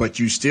done, but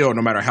you still,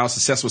 no matter how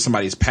successful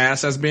somebody's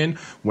past has been,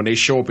 when they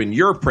show up in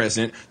your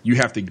present, you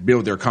have to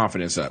build their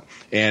confidence up.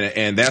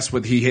 And that's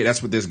what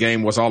this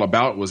game was all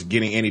about, was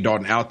getting Andy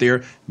Dalton out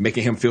there,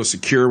 making him feel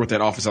secure with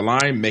that offensive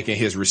line, making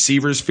his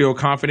receivers feel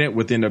confident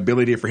within the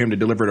ability for him to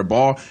deliver the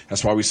ball.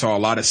 That's why we saw a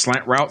lot of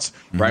slant routes,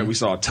 right? We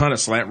saw a ton of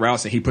slant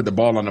routes, and he put the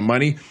ball on the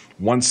money.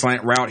 One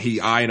slant route,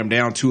 he eyed him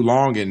down too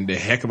long, and the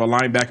heck of a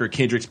linebacker,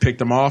 Kendricks,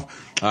 picked him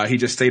off. He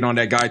just stayed on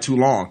that guy too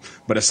long.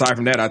 But aside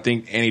from that, I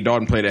think Andy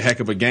Dalton played a heck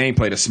of a game,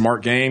 played a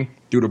smart game,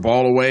 threw the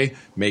ball away,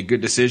 made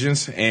good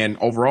decisions, and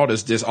overall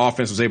this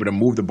offense was able to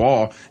move the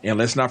ball. And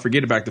let's not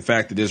forget about the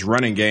fact that this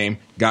running game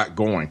got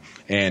going.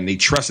 And he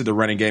trusted the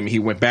running game, and he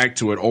went back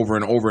to it over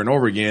and over and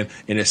over again,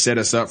 and it set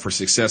us up for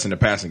success in the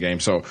passing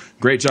game. So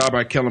great job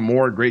by Kellen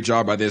Moore, great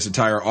job by this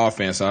entire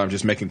offense,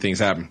 just making things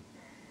happen.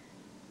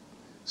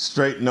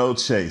 Straight no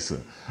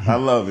chaser. I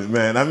love it,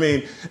 man. I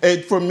mean,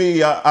 for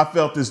me, I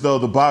felt as though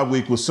the bye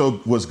week was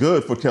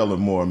good for Kellen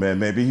Moore, man.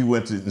 Maybe he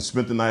went and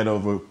spent the night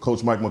over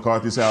Coach Mike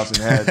McCarthy's house and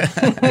had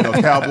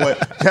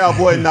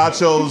cowboy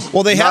nachos.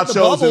 Well, they had the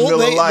bubble.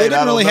 They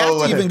didn't really have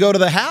to even go to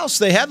the house.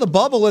 They had the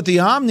bubble at the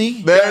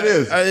Omni. There it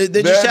is.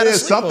 They just had a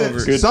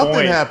sleepover.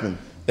 Something happened.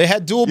 They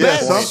had dual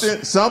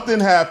beds. Something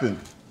happened.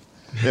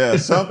 Yeah,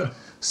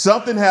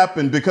 something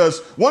happened, because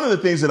one of the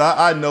things that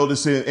I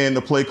noticed in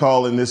the play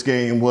call in this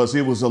game was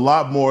it was a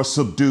lot more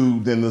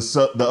subdued than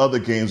the other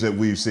games that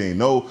we've seen.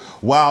 No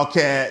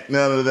wildcat,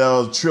 none of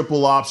those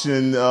triple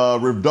option,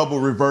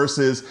 double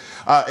reverses.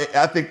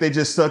 I think they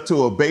just stuck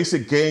to a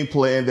basic game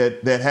plan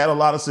that had a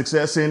lot of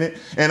success in it.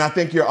 And I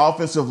think your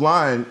offensive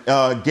line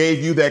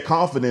gave you that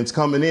confidence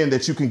coming in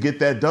that you can get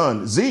that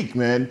done. Zeke,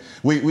 man,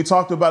 we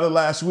talked about it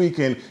last week,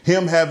 and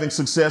him having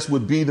success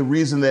would be the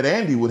reason that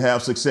Andy would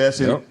have success.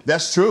 And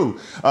that's true.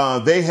 He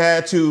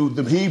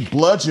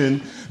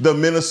bludgeoned the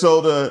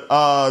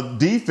Minnesota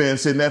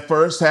defense in that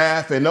first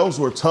half, and those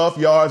were tough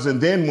yards.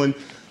 And then when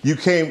you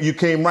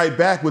came right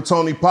back with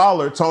Tony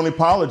Pollard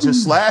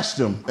just slashed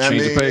him. I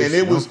mean, and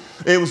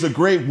it was a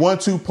great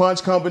 1-2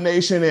 punch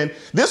combination. And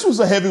this was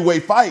a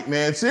heavyweight fight,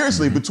 man.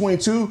 Seriously, between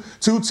two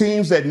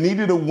teams that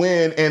needed a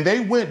win, and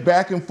they went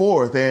back and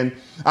forth. And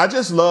I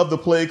just love the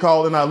play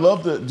call, and I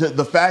love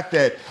the fact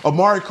that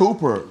Amari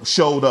Cooper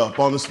showed up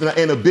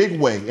in a big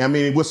way. I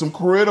mean, with some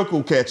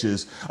critical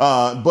catches,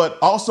 but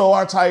also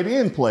our tight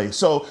end play.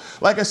 So,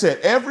 like I said,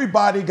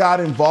 everybody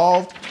got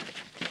involved.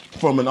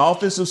 from an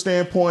offensive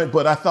standpoint,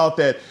 but I thought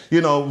that,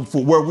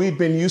 for where we've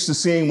been used to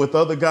seeing with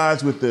other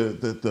guys with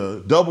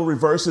the double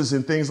reverses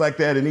and things like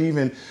that, and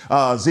even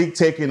Zeke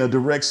taking a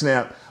direct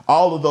snap,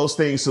 all of those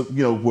things,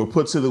 were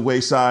put to the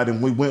wayside,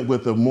 and we went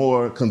with a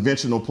more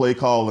conventional play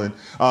calling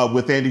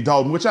with Andy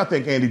Dalton, which I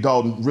think Andy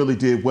Dalton really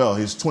did well.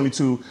 He's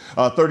 22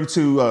 of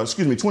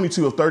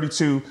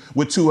 32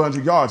 with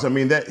 200 yards. I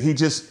mean, that he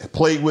just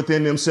played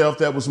within himself.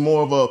 That was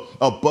more of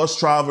a bus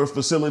driver,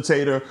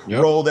 facilitator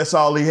role. That's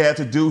all he had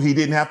to do. He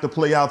didn't have to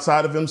play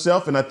outside of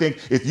himself. And I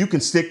think if you can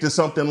stick to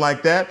something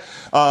like that,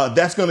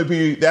 that's going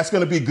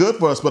to be good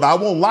for us. But I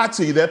won't lie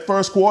to you, that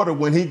first quarter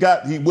when he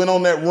went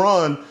on that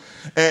run,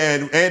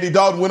 and Andy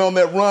Dalton went on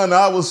that run,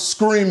 I was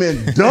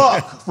screaming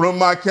duck from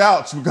my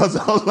couch because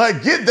I was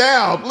like, get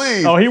down,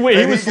 please. Oh, he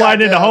was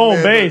sliding into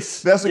home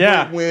base. That's a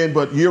great win,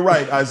 but you're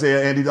right,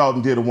 Isaiah. Andy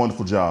Dalton did a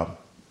wonderful job.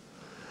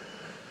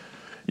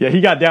 Yeah,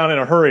 he got down in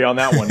a hurry on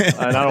that one, and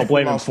I don't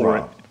blame him for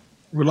it.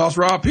 We lost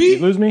Rob P. Did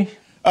you lose me?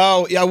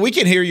 Oh, yeah, we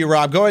can hear you,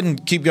 Rob. Go ahead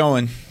and keep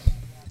going.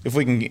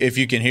 If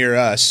you can hear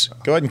us,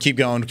 go ahead and keep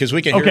going because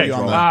we can hear you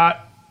on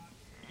that.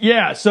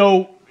 Yeah,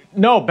 so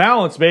no,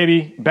 balance,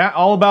 baby.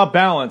 All about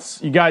balance.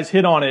 You guys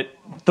hit on it.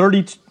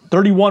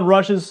 31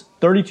 rushes,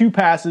 32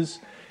 passes,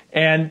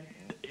 and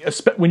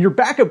when your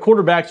backup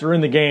quarterbacks are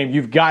in the game,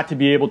 you've got to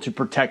be able to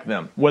protect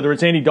them. Whether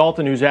it's Andy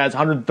Dalton, who has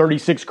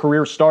 136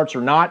 career starts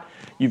or not,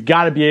 you've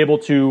got to be able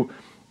to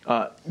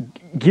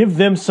give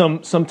them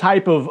some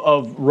type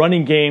of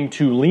running game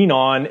to lean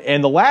on.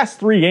 And the last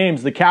 3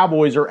 games, the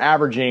Cowboys are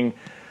averaging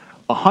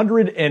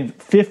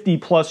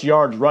 150-plus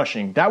yards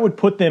rushing. That would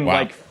put them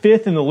like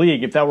 5th in the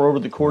league if that were over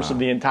the course of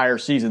the entire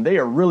season. They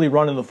are really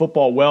running the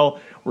football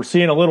well. We're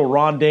seeing a little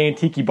Ron Dane,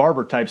 Tiki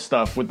Barber type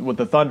stuff with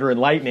the Thunder and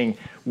Lightning,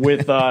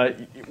 with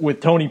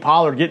Tony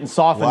Pollard getting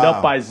softened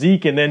up by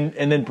Zeke and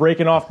then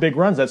breaking off big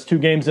runs. That's 2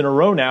 games in a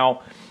row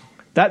now.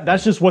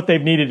 That's just what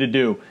they've needed to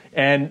do.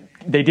 And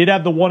they did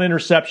have the 1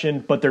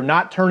 interception, but they're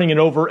not turning it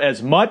over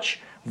as much.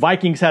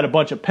 Vikings had a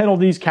bunch of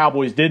penalties.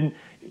 Cowboys didn't.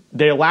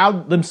 They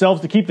allowed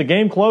themselves to keep the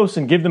game close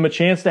and give them a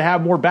chance to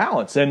have more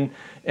balance. And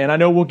I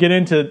know we'll get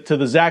into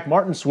the Zach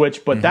Martin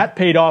switch, but that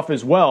paid off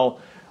as well.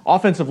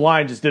 Offensive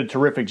line just did a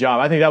terrific job.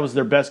 I think that was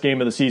their best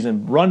game of the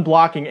season, run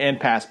blocking and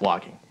pass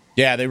blocking.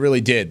 Yeah, they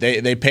really did.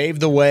 They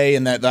paved the way,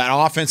 and that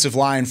offensive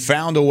line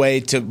found a way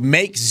to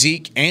make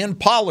Zeke and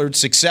Pollard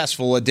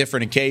successful at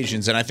different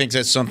occasions, and I think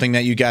that's something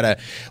that you got to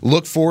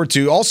look forward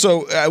to.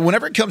 Also,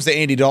 whenever it comes to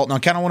Andy Dalton, I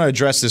kind of want to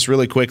address this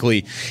really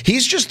quickly.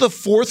 He's just the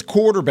 4th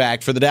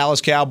quarterback for the Dallas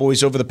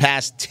Cowboys over the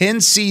past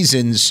 10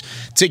 seasons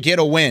to get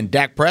a win.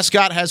 Dak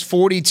Prescott has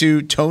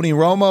 42, Tony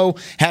Romo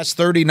has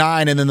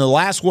 39, and then the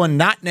last one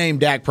not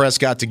named Dak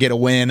Prescott to get a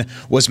win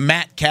was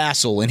Matt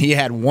Castle, and he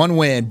had 1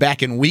 win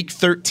back in Week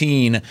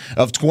 13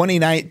 of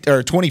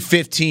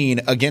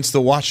 2015 against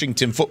the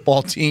Washington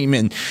football team,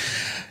 and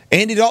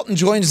Andy Dalton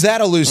joins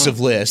that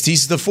elusive list.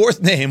 He's the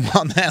 4th name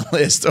on that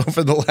list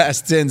over the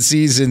last 10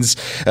 seasons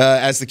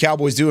as the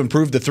Cowboys do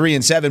improve to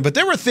 3-7. But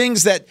there were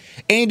things that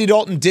Andy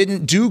Dalton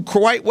didn't do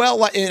quite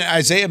well. And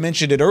Isaiah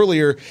mentioned it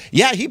earlier.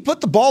 Yeah, he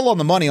put the ball on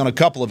the money on a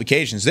couple of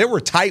occasions. There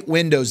were tight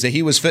windows that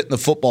he was fitting the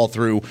football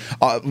through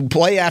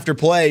play after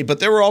play,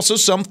 but there were also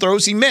some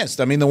throws he missed.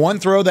 I mean, the one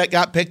throw that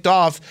got picked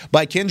off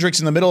by Kendricks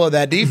in the middle of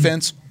that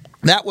defense,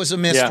 that was a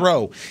missed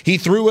throw. He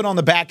threw it on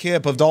the back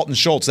hip of Dalton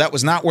Schultz. That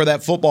was not where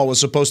that football was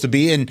supposed to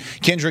be, and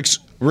Kendricks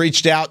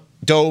reached out,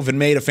 dove, and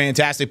made a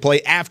fantastic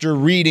play after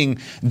reading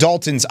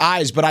Dalton's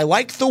eyes. But I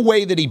like the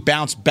way that he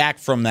bounced back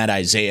from that,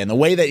 Isaiah, and the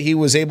way that he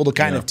was able to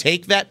kind of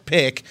take that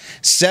pick,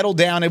 settle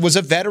down. It was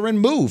a veteran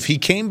move. He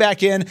came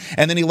back in,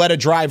 and then he led a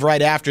drive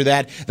right after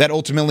that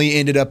ultimately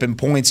ended up in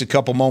points a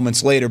couple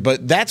moments later.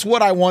 But that's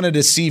what I wanted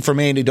to see from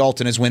Andy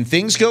Dalton, is when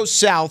things go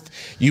south,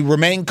 you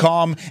remain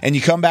calm, and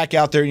you come back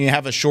out there and you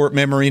have a short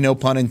memory, no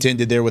pun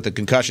intended there with the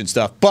concussion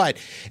stuff. But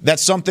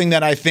that's something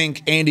that I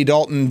think Andy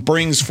Dalton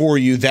brings for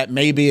you that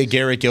maybe a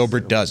Garrett Gilbert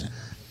doesn't.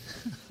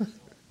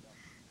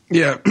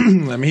 Yeah, I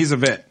mean, he's a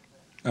vet.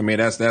 I mean,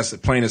 that's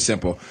plain and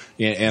simple.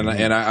 And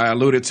I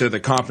alluded to the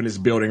confidence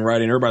building, right?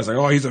 And everybody's like,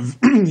 "Oh, he's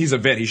a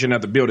vet. He shouldn't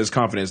have to build his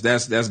confidence."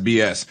 That's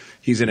BS.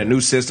 He's in a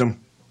new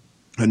system,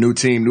 a new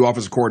team, new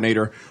offensive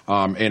coordinator,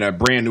 and a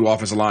brand new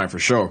offensive line for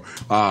sure.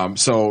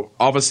 So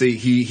obviously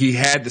he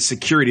had the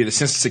security, the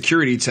sense of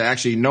security to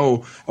actually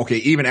know, okay,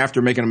 even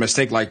after making a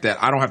mistake like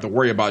that, I don't have to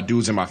worry about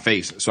dudes in my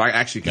face. So I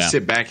actually can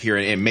sit back here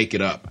and make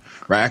it up,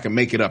 right? I can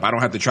make it up. I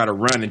don't have to try to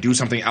run and do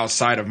something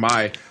outside of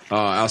my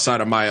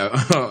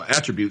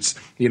attributes.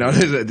 You know,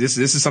 this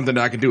is something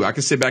that I can do. I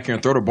can sit back here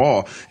and throw the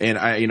ball. And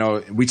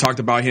we talked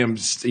about him.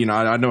 You know,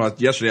 I know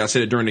yesterday I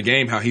said it during the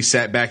game how he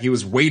sat back. He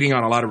was waiting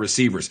on a lot of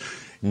receivers.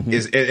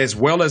 Mm-hmm. As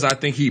well as I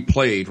think he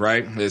played,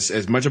 right,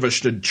 as much of a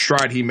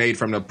stride he made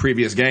from the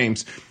previous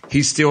games,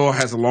 he still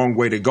has a long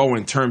way to go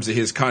in terms of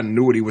his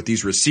continuity with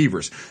these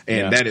receivers.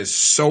 And that is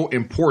so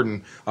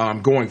important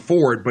going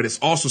forward. But it's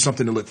also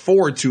something to look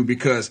forward to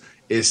because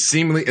it's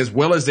seemingly, as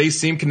well as they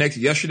seemed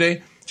connected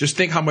yesterday, just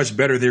think how much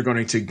better they're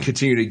going to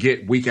continue to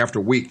get week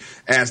after week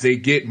as they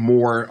get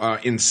more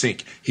in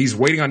sync. He's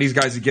waiting on these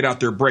guys to get out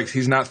their breaks.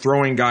 He's not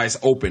throwing guys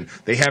open.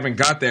 They haven't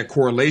got that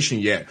correlation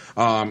yet.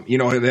 On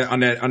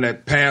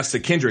that pass to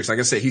Kendricks, like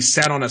I said, he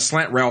sat on a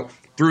slant route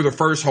through the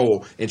first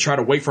hole and try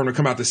to wait for him to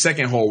come out the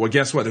second hole. Well,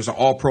 guess what? There's an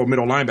all-pro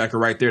middle linebacker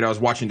right there that was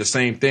watching the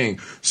same thing.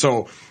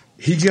 So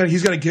he's going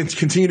to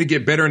continue to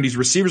get better, and these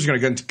receivers are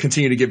going to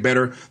continue to get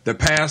better. The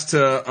pass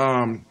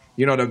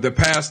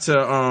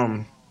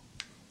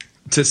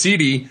to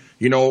CD,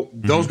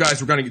 those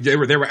guys were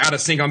they were out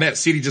of sync on that.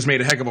 CD just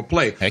made a heck of a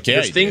play. Heck yeah,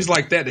 there's things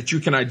like that you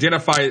can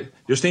identify.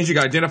 There's things you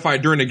can identify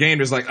during the game.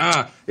 There's like,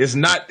 it's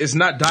not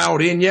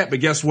dialed in yet,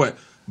 but guess what?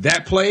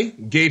 That play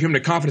gave him the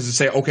confidence to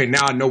say, okay,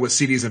 now I know what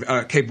CD's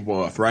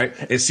capable of, right?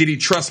 And CD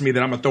trusts me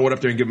that I'm going to throw it up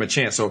there and give him a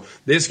chance. So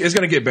it's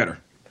going to get better.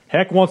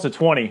 Heck wants a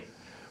 20.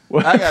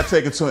 I got to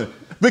take a 20.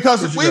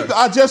 Because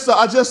I just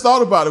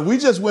thought about it. We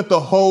just went the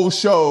whole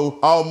show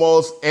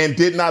almost and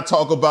did not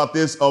talk about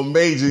this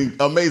amazing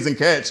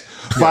catch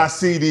by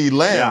CD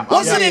Lamb. Yeah.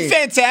 Wasn't it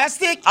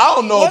fantastic? I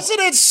don't know.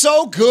 Wasn't it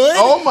so good?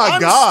 Oh, my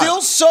God. I'm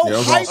still so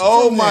hyped.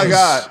 Oh, my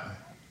God.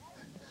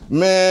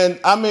 Man,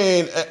 I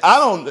mean, I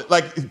don't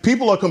like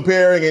people are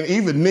comparing, and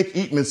even Nick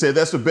Eatman said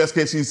that's the best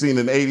catch he's seen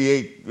in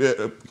 '88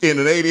 in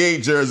an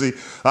 '88 jersey.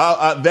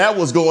 That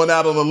was going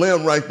out on a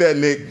limb right there,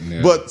 Nick.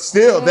 Yeah. But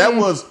still, that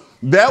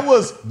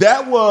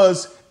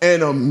was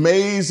an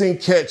amazing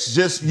catch.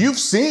 Just you've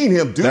seen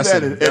him do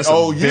that at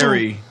OU.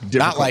 Very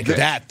not like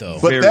that though.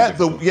 But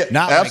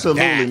not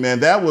absolutely, like that. Man.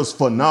 That was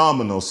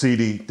phenomenal,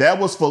 CD. That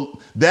was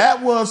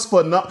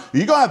phenomenal.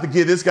 You're gonna have to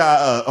give this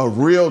guy a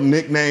real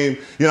nickname.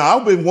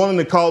 I've been wanting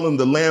to call him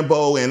the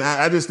Lambo, and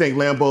I just think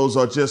Lambos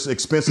are just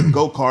expensive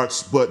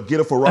go-karts. But get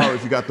a Ferrari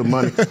if you got the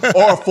money,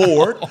 or a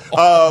Ford.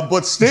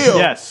 But still,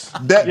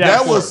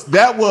 that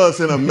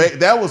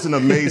was an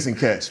amazing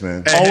catch,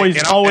 man.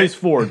 Always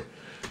Ford.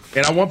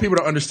 And I want people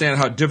to understand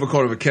how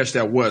difficult of a catch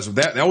that was.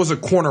 That was a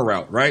corner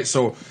route, right?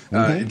 So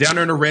down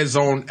there in the red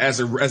zone, as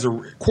a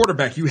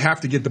quarterback, you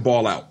have to get the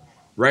ball out,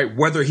 right?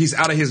 Whether he's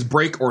out of his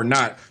break or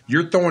not,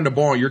 you're throwing the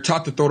ball. You're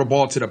taught to throw the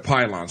ball to the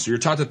pylon. So you're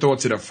taught to throw it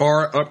to the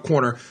far up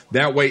corner.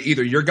 That way,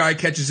 either your guy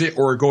catches it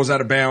or it goes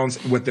out of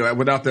bounds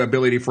without the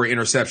ability for an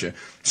interception.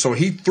 So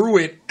he threw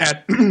it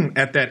at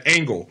that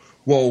angle.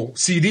 Well,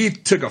 CD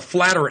took a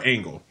flatter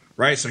angle.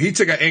 Right, so he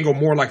took an angle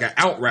more like an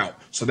out route.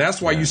 So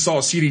that's why you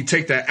saw CD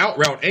take that out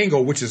route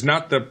angle, which is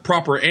not the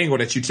proper angle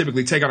that you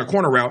typically take on a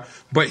corner route.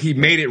 But he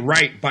made it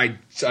right by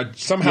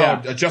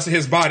somehow adjusting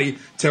his body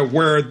to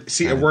where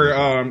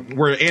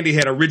Andy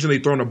had originally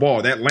thrown the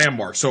ball, that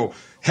landmark. So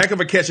heck of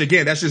a catch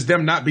again. That's just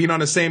them not being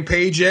on the same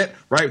page yet,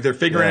 right? They're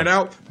figuring it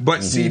out.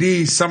 But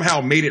CD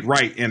somehow made it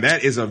right, and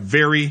that is a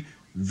very,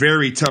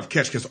 very tough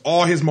catch because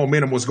all his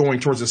momentum was going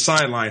towards the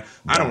sideline.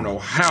 I don't know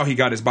how he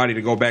got his body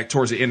to go back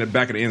towards the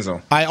back of the end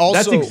zone.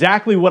 That's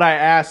exactly what I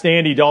asked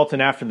Andy Dalton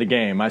after the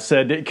game. I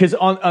said, because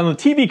on the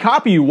TV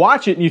copy, you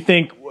watch it and you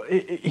think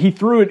he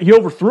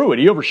overthrew it,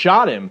 he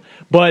overshot him.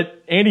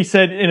 But Andy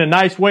said in a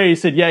nice way, he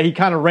said, yeah, he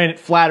kind of ran it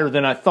flatter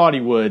than I thought he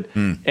would.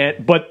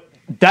 But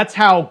that's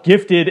how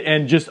gifted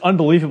and just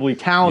unbelievably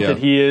talented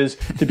he is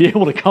to be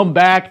able to come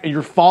back and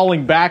you're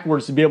falling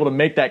backwards to be able to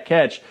make that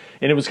catch.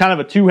 And it was kind of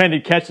a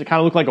two-handed catch that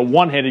kind of looked like a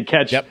one-handed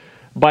catch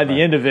by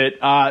the end of it.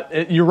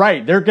 You're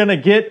right. They're going to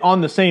get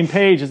on the same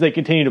page as they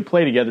continue to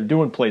play together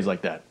doing plays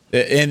like that.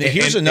 And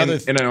here's another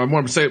 – And I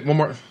want to say one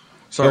more –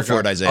 Sorry, go for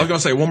it, Isaiah. I was going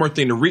to say one more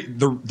thing.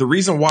 The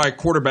reason why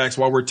quarterbacks,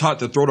 why we're taught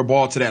to throw the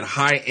ball to that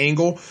high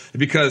angle, is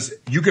because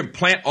you can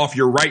plant off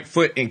your right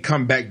foot and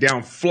come back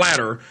down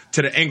flatter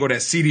to the angle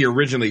that CD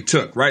originally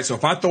took, right? So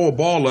if I throw a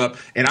ball up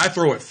and I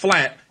throw it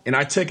flat and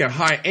I take a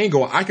high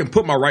angle, I can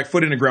put my right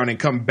foot in the ground and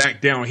come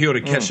back downhill to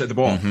catch the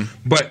ball.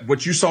 But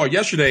what you saw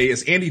yesterday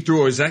is Andy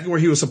threw exactly where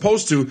he was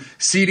supposed to.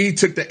 CD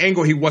took the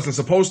angle he wasn't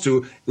supposed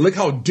to. Look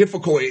how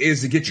difficult it is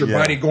to get your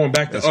body going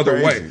back the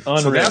other way.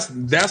 Unreal. So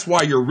that's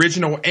why your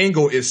original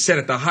angle is set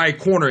at the high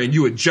corner and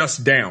you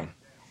adjust down.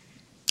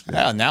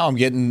 Yeah, now I'm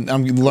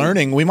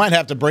learning. We might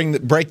have to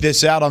break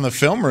this out on the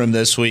film room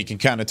this week and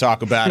kind of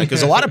talk about it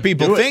because a lot of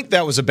people think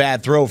that was a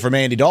bad throw from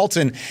Andy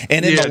Dalton,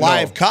 and in the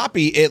live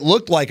copy, it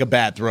looked like a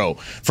bad throw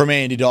from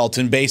Andy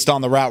Dalton based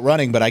on the route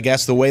running. But I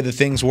guess the way the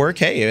things work,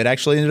 hey, it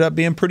actually ended up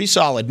being pretty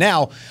solid.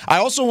 Now, I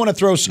also want to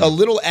throw a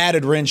little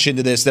added wrench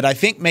into this that I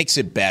think makes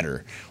it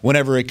better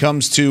whenever it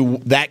comes to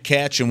that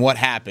catch and what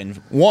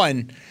happened.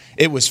 One,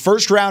 it was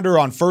first rounder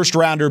on first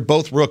rounder,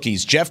 both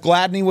rookies. Jeff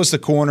Gladney was the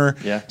corner.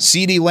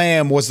 CD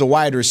Lamb was the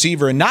wide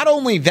receiver. And not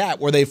only that,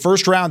 were they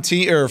first round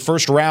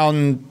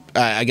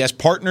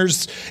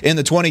partners in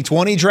the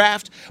 2020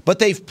 draft, but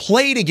they've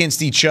played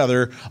against each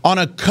other on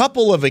a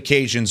couple of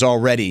occasions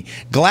already.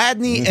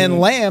 Gladney and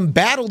Lamb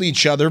battled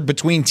each other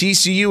between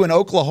TCU and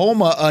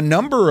Oklahoma a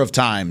number of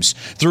times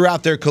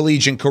throughout their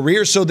collegiate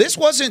career. So this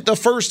wasn't the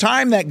first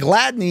time that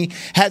Gladney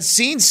had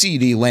seen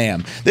CD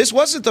Lamb. This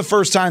wasn't the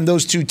first time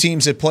those two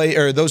teams had played,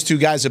 or those two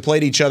guys had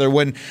played each other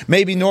when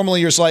maybe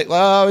normally you're just like,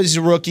 oh, he's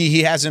a rookie.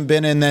 He hasn't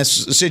been in this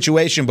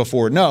situation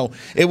before. No,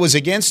 it was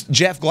against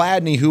Jeff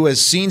Gladney, who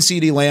has seen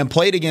CD Lamb Lamb,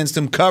 played against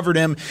him, covered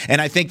him, and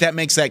I think that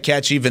makes that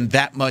catch even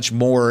that much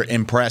more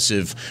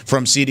impressive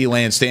from CeeDee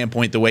Lamb's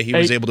standpoint, the way he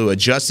was able to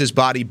adjust his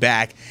body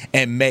back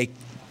and make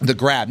the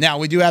grab. Now,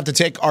 we do have to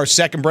take our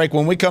second break.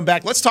 When we come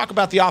back, let's talk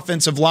about the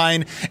offensive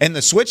line and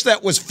the switch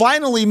that was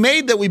finally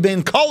made that we've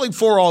been calling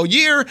for all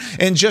year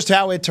and just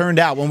how it turned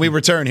out when we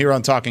return here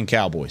on Talking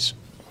Cowboys.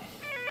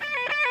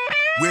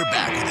 We're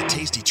back with a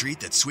tasty treat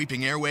that's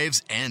sweeping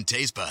airwaves and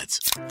taste buds.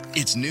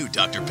 It's new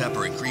Dr.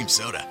 Pepper and Cream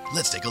Soda.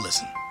 Let's take a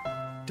listen.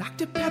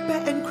 Dr.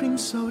 Pepper and Cream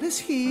Soda's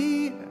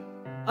here.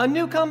 A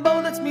new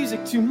combo that's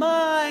music to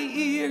my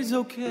ears,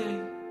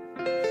 okay.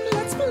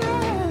 Let's play.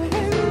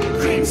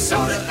 Cream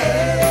Soda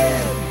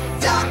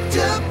and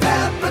Dr.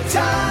 Pepper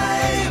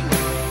time.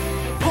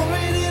 Pour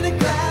it in a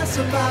glass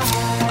of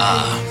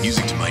ice.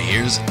 Music to my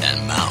ears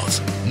and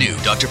mouth. New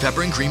Dr.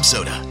 Pepper and Cream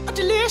Soda. A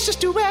delicious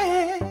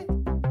duet.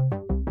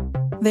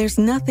 There's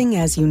nothing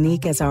as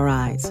unique as our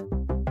eyes,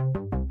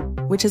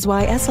 which is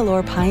why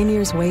Essilor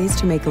pioneers ways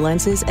to make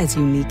lenses as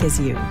unique as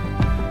you.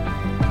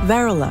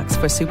 Verilux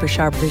for super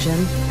sharp vision,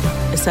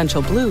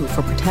 Essential Blue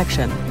for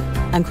protection,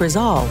 and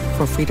Crizal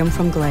for freedom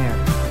from glare.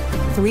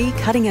 3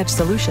 cutting-edge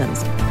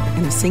solutions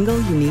in a single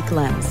unique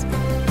lens.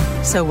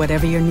 So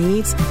whatever your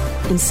needs,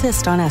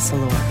 insist on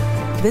Essilor.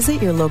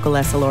 Visit your local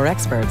Essilor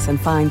experts and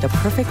find the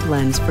perfect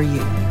lens for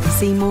you.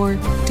 See more,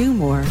 do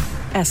more,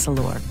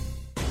 Essilor.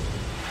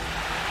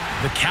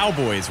 The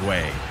Cowboys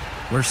way,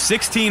 where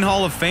 16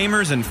 Hall of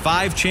Famers and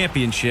 5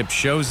 championships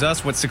shows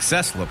us what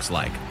success looks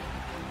like.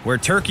 Where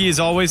turkey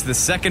is always the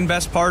second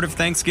best part of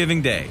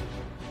Thanksgiving Day.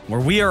 Where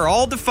we are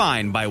all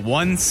defined by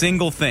one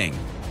single thing,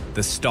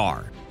 the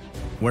star.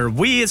 Where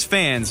we as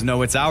fans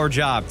know it's our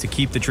job to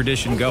keep the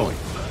tradition going.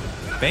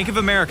 Bank of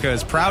America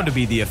is proud to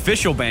be the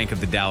official bank of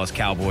the Dallas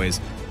Cowboys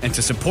and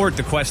to support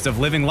the quest of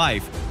living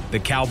life the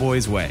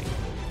Cowboys way.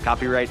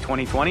 Copyright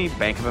 2020,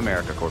 Bank of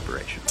America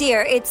Corporation.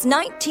 Dear, it's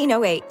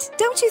 1908.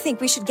 Don't you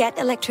think we should get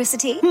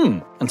electricity?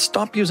 And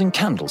stop using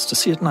candles to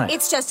see at night.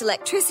 It's just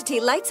electricity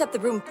lights up the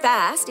room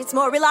fast. It's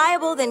more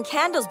reliable than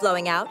candles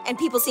blowing out, and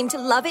people seem to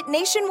love it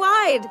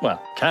nationwide.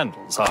 Well,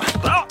 candles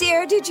are...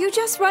 Dear, did you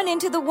just run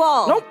into the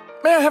wall? Nope.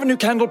 May I have a new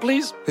candle,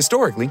 please?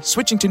 Historically,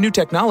 switching to new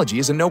technology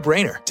is a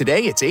no-brainer.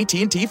 Today, it's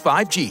AT&T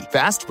 5G.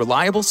 Fast,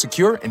 reliable,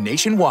 secure, and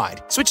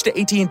nationwide. Switch to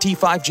AT&T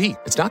 5G.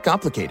 It's not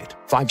complicated.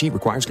 5G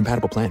requires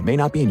compatible plan. May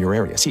not be in your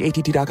area. See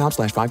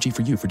att.com/5G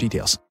for you for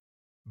details.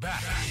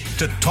 Back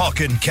to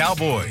Talking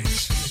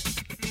Cowboys.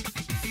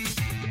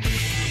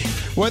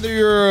 Whether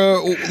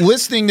you're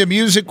listening to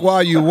music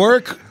while you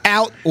work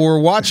out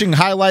or watching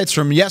highlights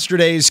from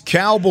yesterday's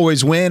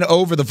Cowboys win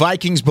over the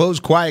Vikings,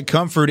 Bose Quiet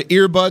Comfort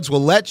earbuds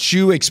will let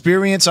you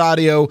experience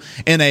audio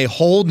in a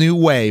whole new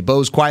way.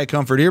 Bose Quiet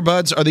Comfort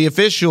earbuds are the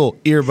official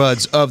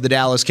earbuds of the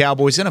Dallas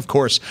Cowboys and, of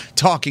course,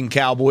 Talking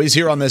Cowboys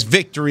here on this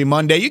Victory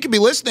Monday. You can be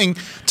listening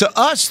to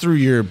us through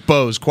your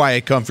Bose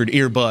Quiet Comfort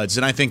earbuds,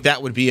 and I think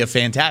that would be a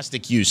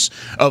fantastic use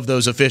of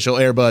those official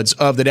earbuds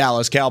of the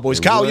Dallas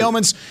Cowboys. Kyle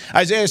Yeomans,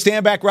 Isaiah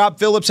Stanback, Rob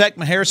Phillips,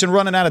 Heckman Harrison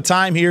running out of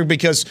time here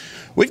because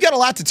we've got a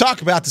lot to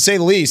talk about, to say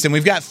the least, and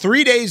we've got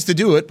 3 days to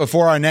do it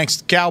before our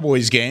next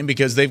Cowboys game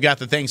because they've got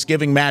the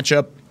Thanksgiving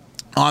matchup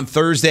on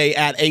Thursday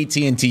at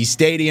AT&T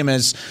Stadium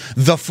as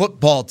the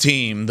football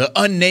team, the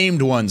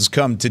unnamed ones,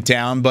 come to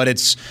town. But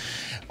it's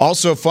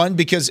also fun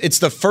because it's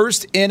the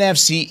first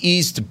NFC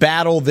East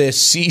battle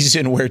this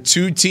season where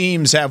 2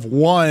 teams have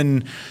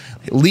won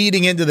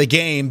leading into the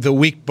game the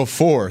week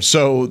before.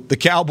 So the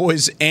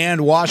Cowboys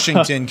and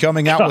Washington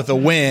coming out with a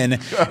win,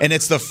 and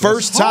it's the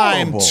first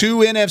time 2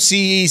 NFC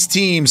East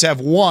teams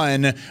have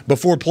won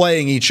before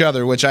playing each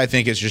other, which I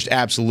think is just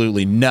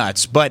absolutely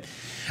nuts. But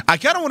I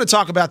kind of want to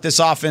talk about this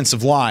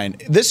offensive line.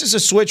 This is a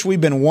switch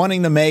we've been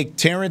wanting to make.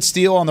 Terrence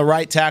Steele on the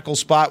right tackle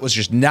spot was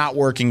just not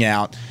working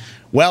out.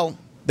 Well,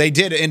 they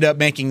did end up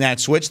making that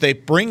switch. They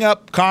bring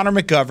up Connor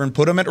McGovern,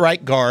 put him at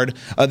right guard.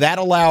 That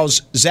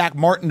allows Zach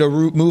Martin to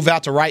move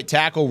out to right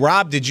tackle.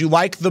 Rob, did you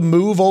like the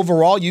move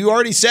overall? You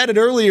already said it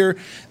earlier.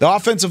 The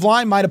offensive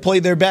line might have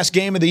played their best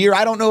game of the year.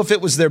 I don't know if it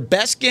was their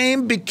best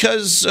game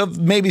because of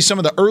maybe some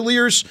of the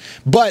earliers,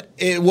 but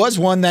it was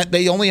one that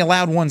they only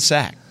allowed 1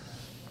 sack.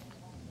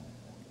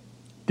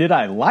 Did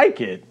I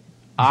like it?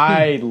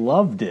 I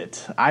loved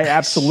it. I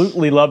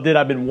absolutely loved it.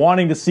 I've been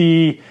wanting to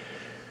see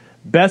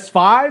best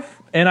 5.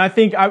 And I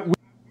think I've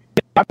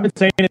been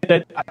saying it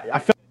that I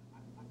felt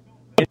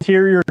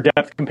interior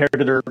depth compared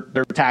to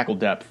their tackle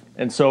depth.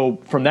 And so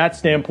from that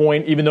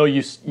standpoint, even though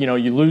you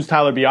lose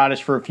Tyler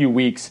Biadasz for a few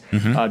weeks,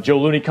 Joe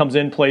Looney comes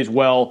in, plays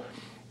well.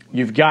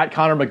 You've got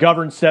Connor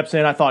McGovern steps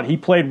in. I thought he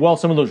played well.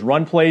 Some of those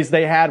run plays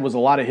they had was a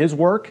lot of his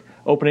work,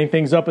 opening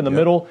things up in the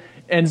middle.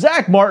 And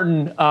Zach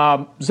Martin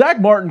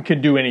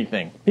can do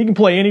anything. He can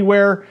play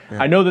anywhere.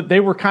 Yeah. I know that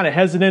they were kind of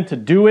hesitant to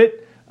do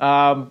it.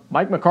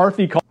 Mike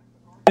McCarthy called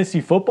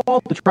fantasy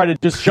football to try to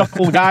just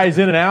shuffle guys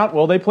in and out.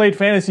 Well, they played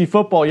fantasy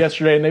football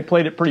yesterday, and they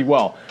played it pretty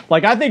well.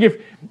 Like, I think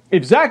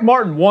if Zach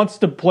Martin wants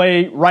to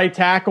play right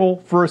tackle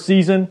for a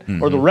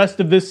season or the rest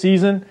of this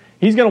season,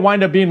 he's going to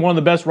wind up being one of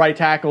the best right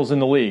tackles in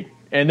the league.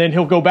 And then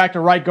he'll go back to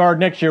right guard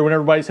next year when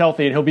everybody's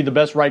healthy, and he'll be the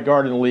best right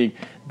guard in the league.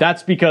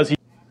 That's because he's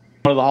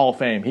of the Hall of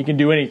Fame. He can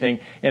do anything,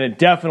 and it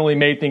definitely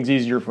made things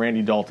easier for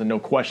Andy Dalton, no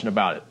question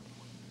about it.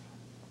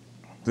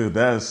 Dude,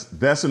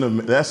 that's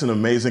an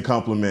amazing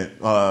compliment,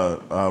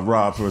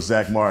 Rob, for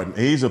Zach Martin.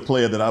 He's a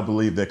player that I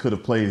believe that could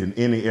have played in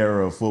any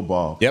era of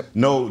football. Yep.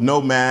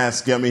 No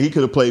mask. I mean, he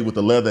could have played with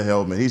a leather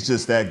helmet. He's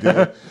just that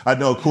good. I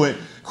know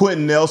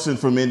Quentin Nelson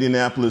from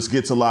Indianapolis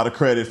gets a lot of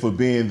credit for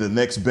being the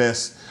next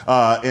best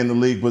in the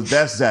league, but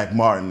that's Zach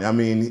Martin. I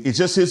mean, it's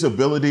just his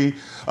ability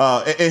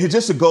and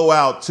just to go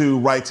out to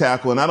right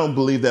tackle, and I don't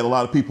believe that a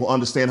lot of people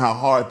understand how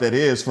hard that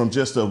is from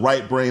just a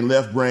right brain,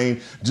 left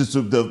brain, just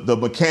the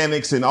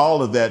mechanics and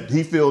all of that.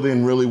 He filled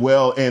in really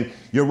well, and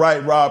you're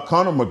right, Rob,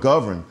 Connor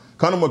McGovern,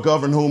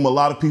 whom a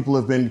lot of people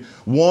have been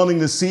wanting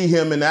to see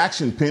him in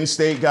action, Penn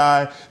State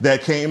guy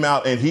that came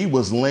out and he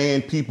was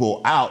laying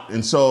people out.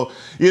 And so,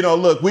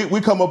 look, we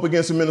come up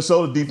against a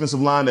Minnesota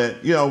defensive line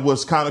that,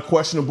 was kind of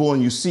questionable,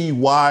 and you see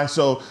why.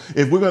 So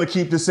if we're going to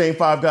keep the same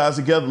 5 guys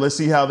together, let's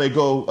see how they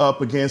go up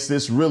against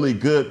this really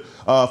good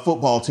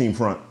football team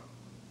front.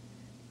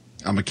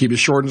 I'm going to keep it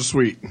short and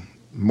sweet.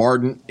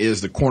 Martin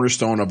is the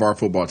cornerstone of our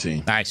football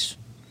team. Nice.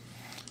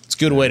 It's a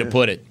good way to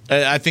put it.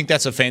 I think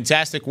that's a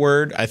fantastic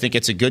word. I think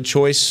it's a good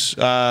choice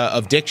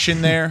of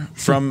diction there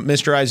from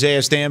Mr. Isaiah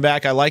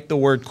Stanback. I like the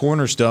word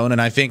cornerstone,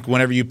 and I think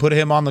whenever you put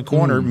him on the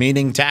corner,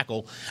 meaning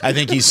tackle, I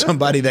think he's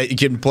somebody that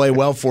can play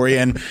well for you.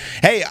 And,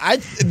 hey,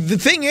 the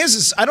thing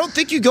is I don't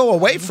think you go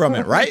away from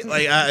it, right?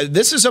 Like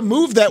this is a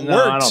move that worked.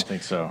 No, I don't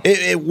think so.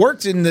 It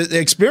worked, and the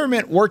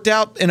experiment worked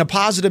out in a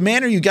positive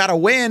manner. You got a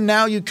win.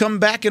 Now you come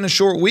back in a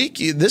short week.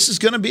 This is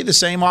going to be the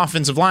same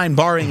offensive line,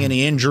 barring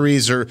any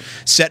injuries or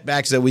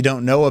setbacks that we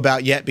don't know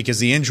about yet, because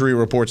the injury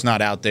report's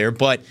not out there.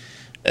 But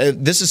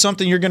this is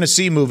something you're going to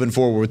see moving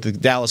forward with the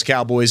Dallas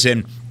Cowboys.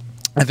 And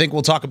I think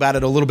we'll talk about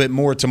it a little bit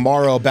more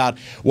tomorrow about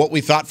what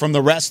we thought from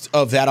the rest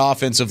of that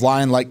offensive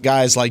line, like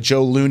guys like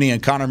Joe Looney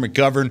and Connor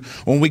McGovern,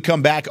 when we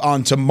come back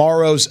on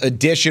tomorrow's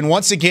edition.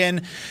 Once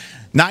again,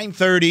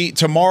 9:30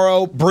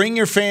 tomorrow. Bring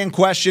your fan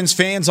questions,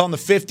 fans on the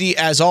 50.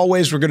 As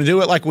always, we're going to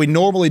do it like we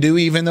normally do,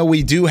 even though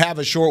we do have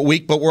a short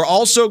week. But we're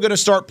also going to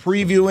start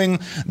previewing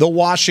the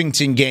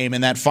Washington game in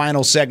that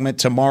final segment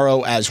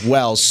tomorrow as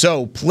well.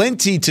 So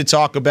plenty to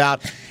talk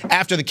about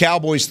after the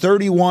Cowboys'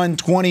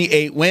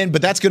 31-28 win.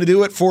 But that's going to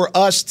do it for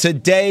us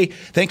today.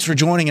 Thanks for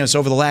joining us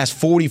over the last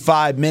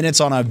 45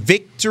 minutes on a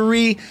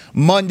Victory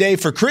Monday.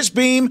 For Chris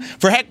Beam,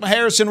 for Heckma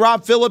Harrison,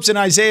 Rob Phillips, and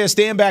Isaiah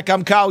Stanback,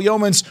 I'm Kyle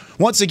Yeomans.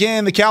 Once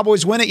again, the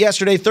Cowboys win it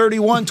yesterday,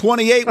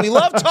 31-28. We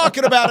love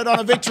talking about it on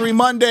a Victory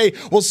Monday.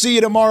 We'll see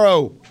you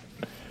tomorrow.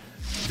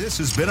 This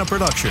has been a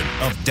production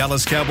of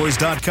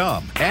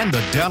DallasCowboys.com and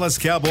the Dallas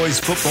Cowboys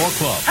Football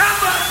Club. How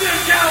about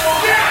this,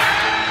 Cowboys? Yeah!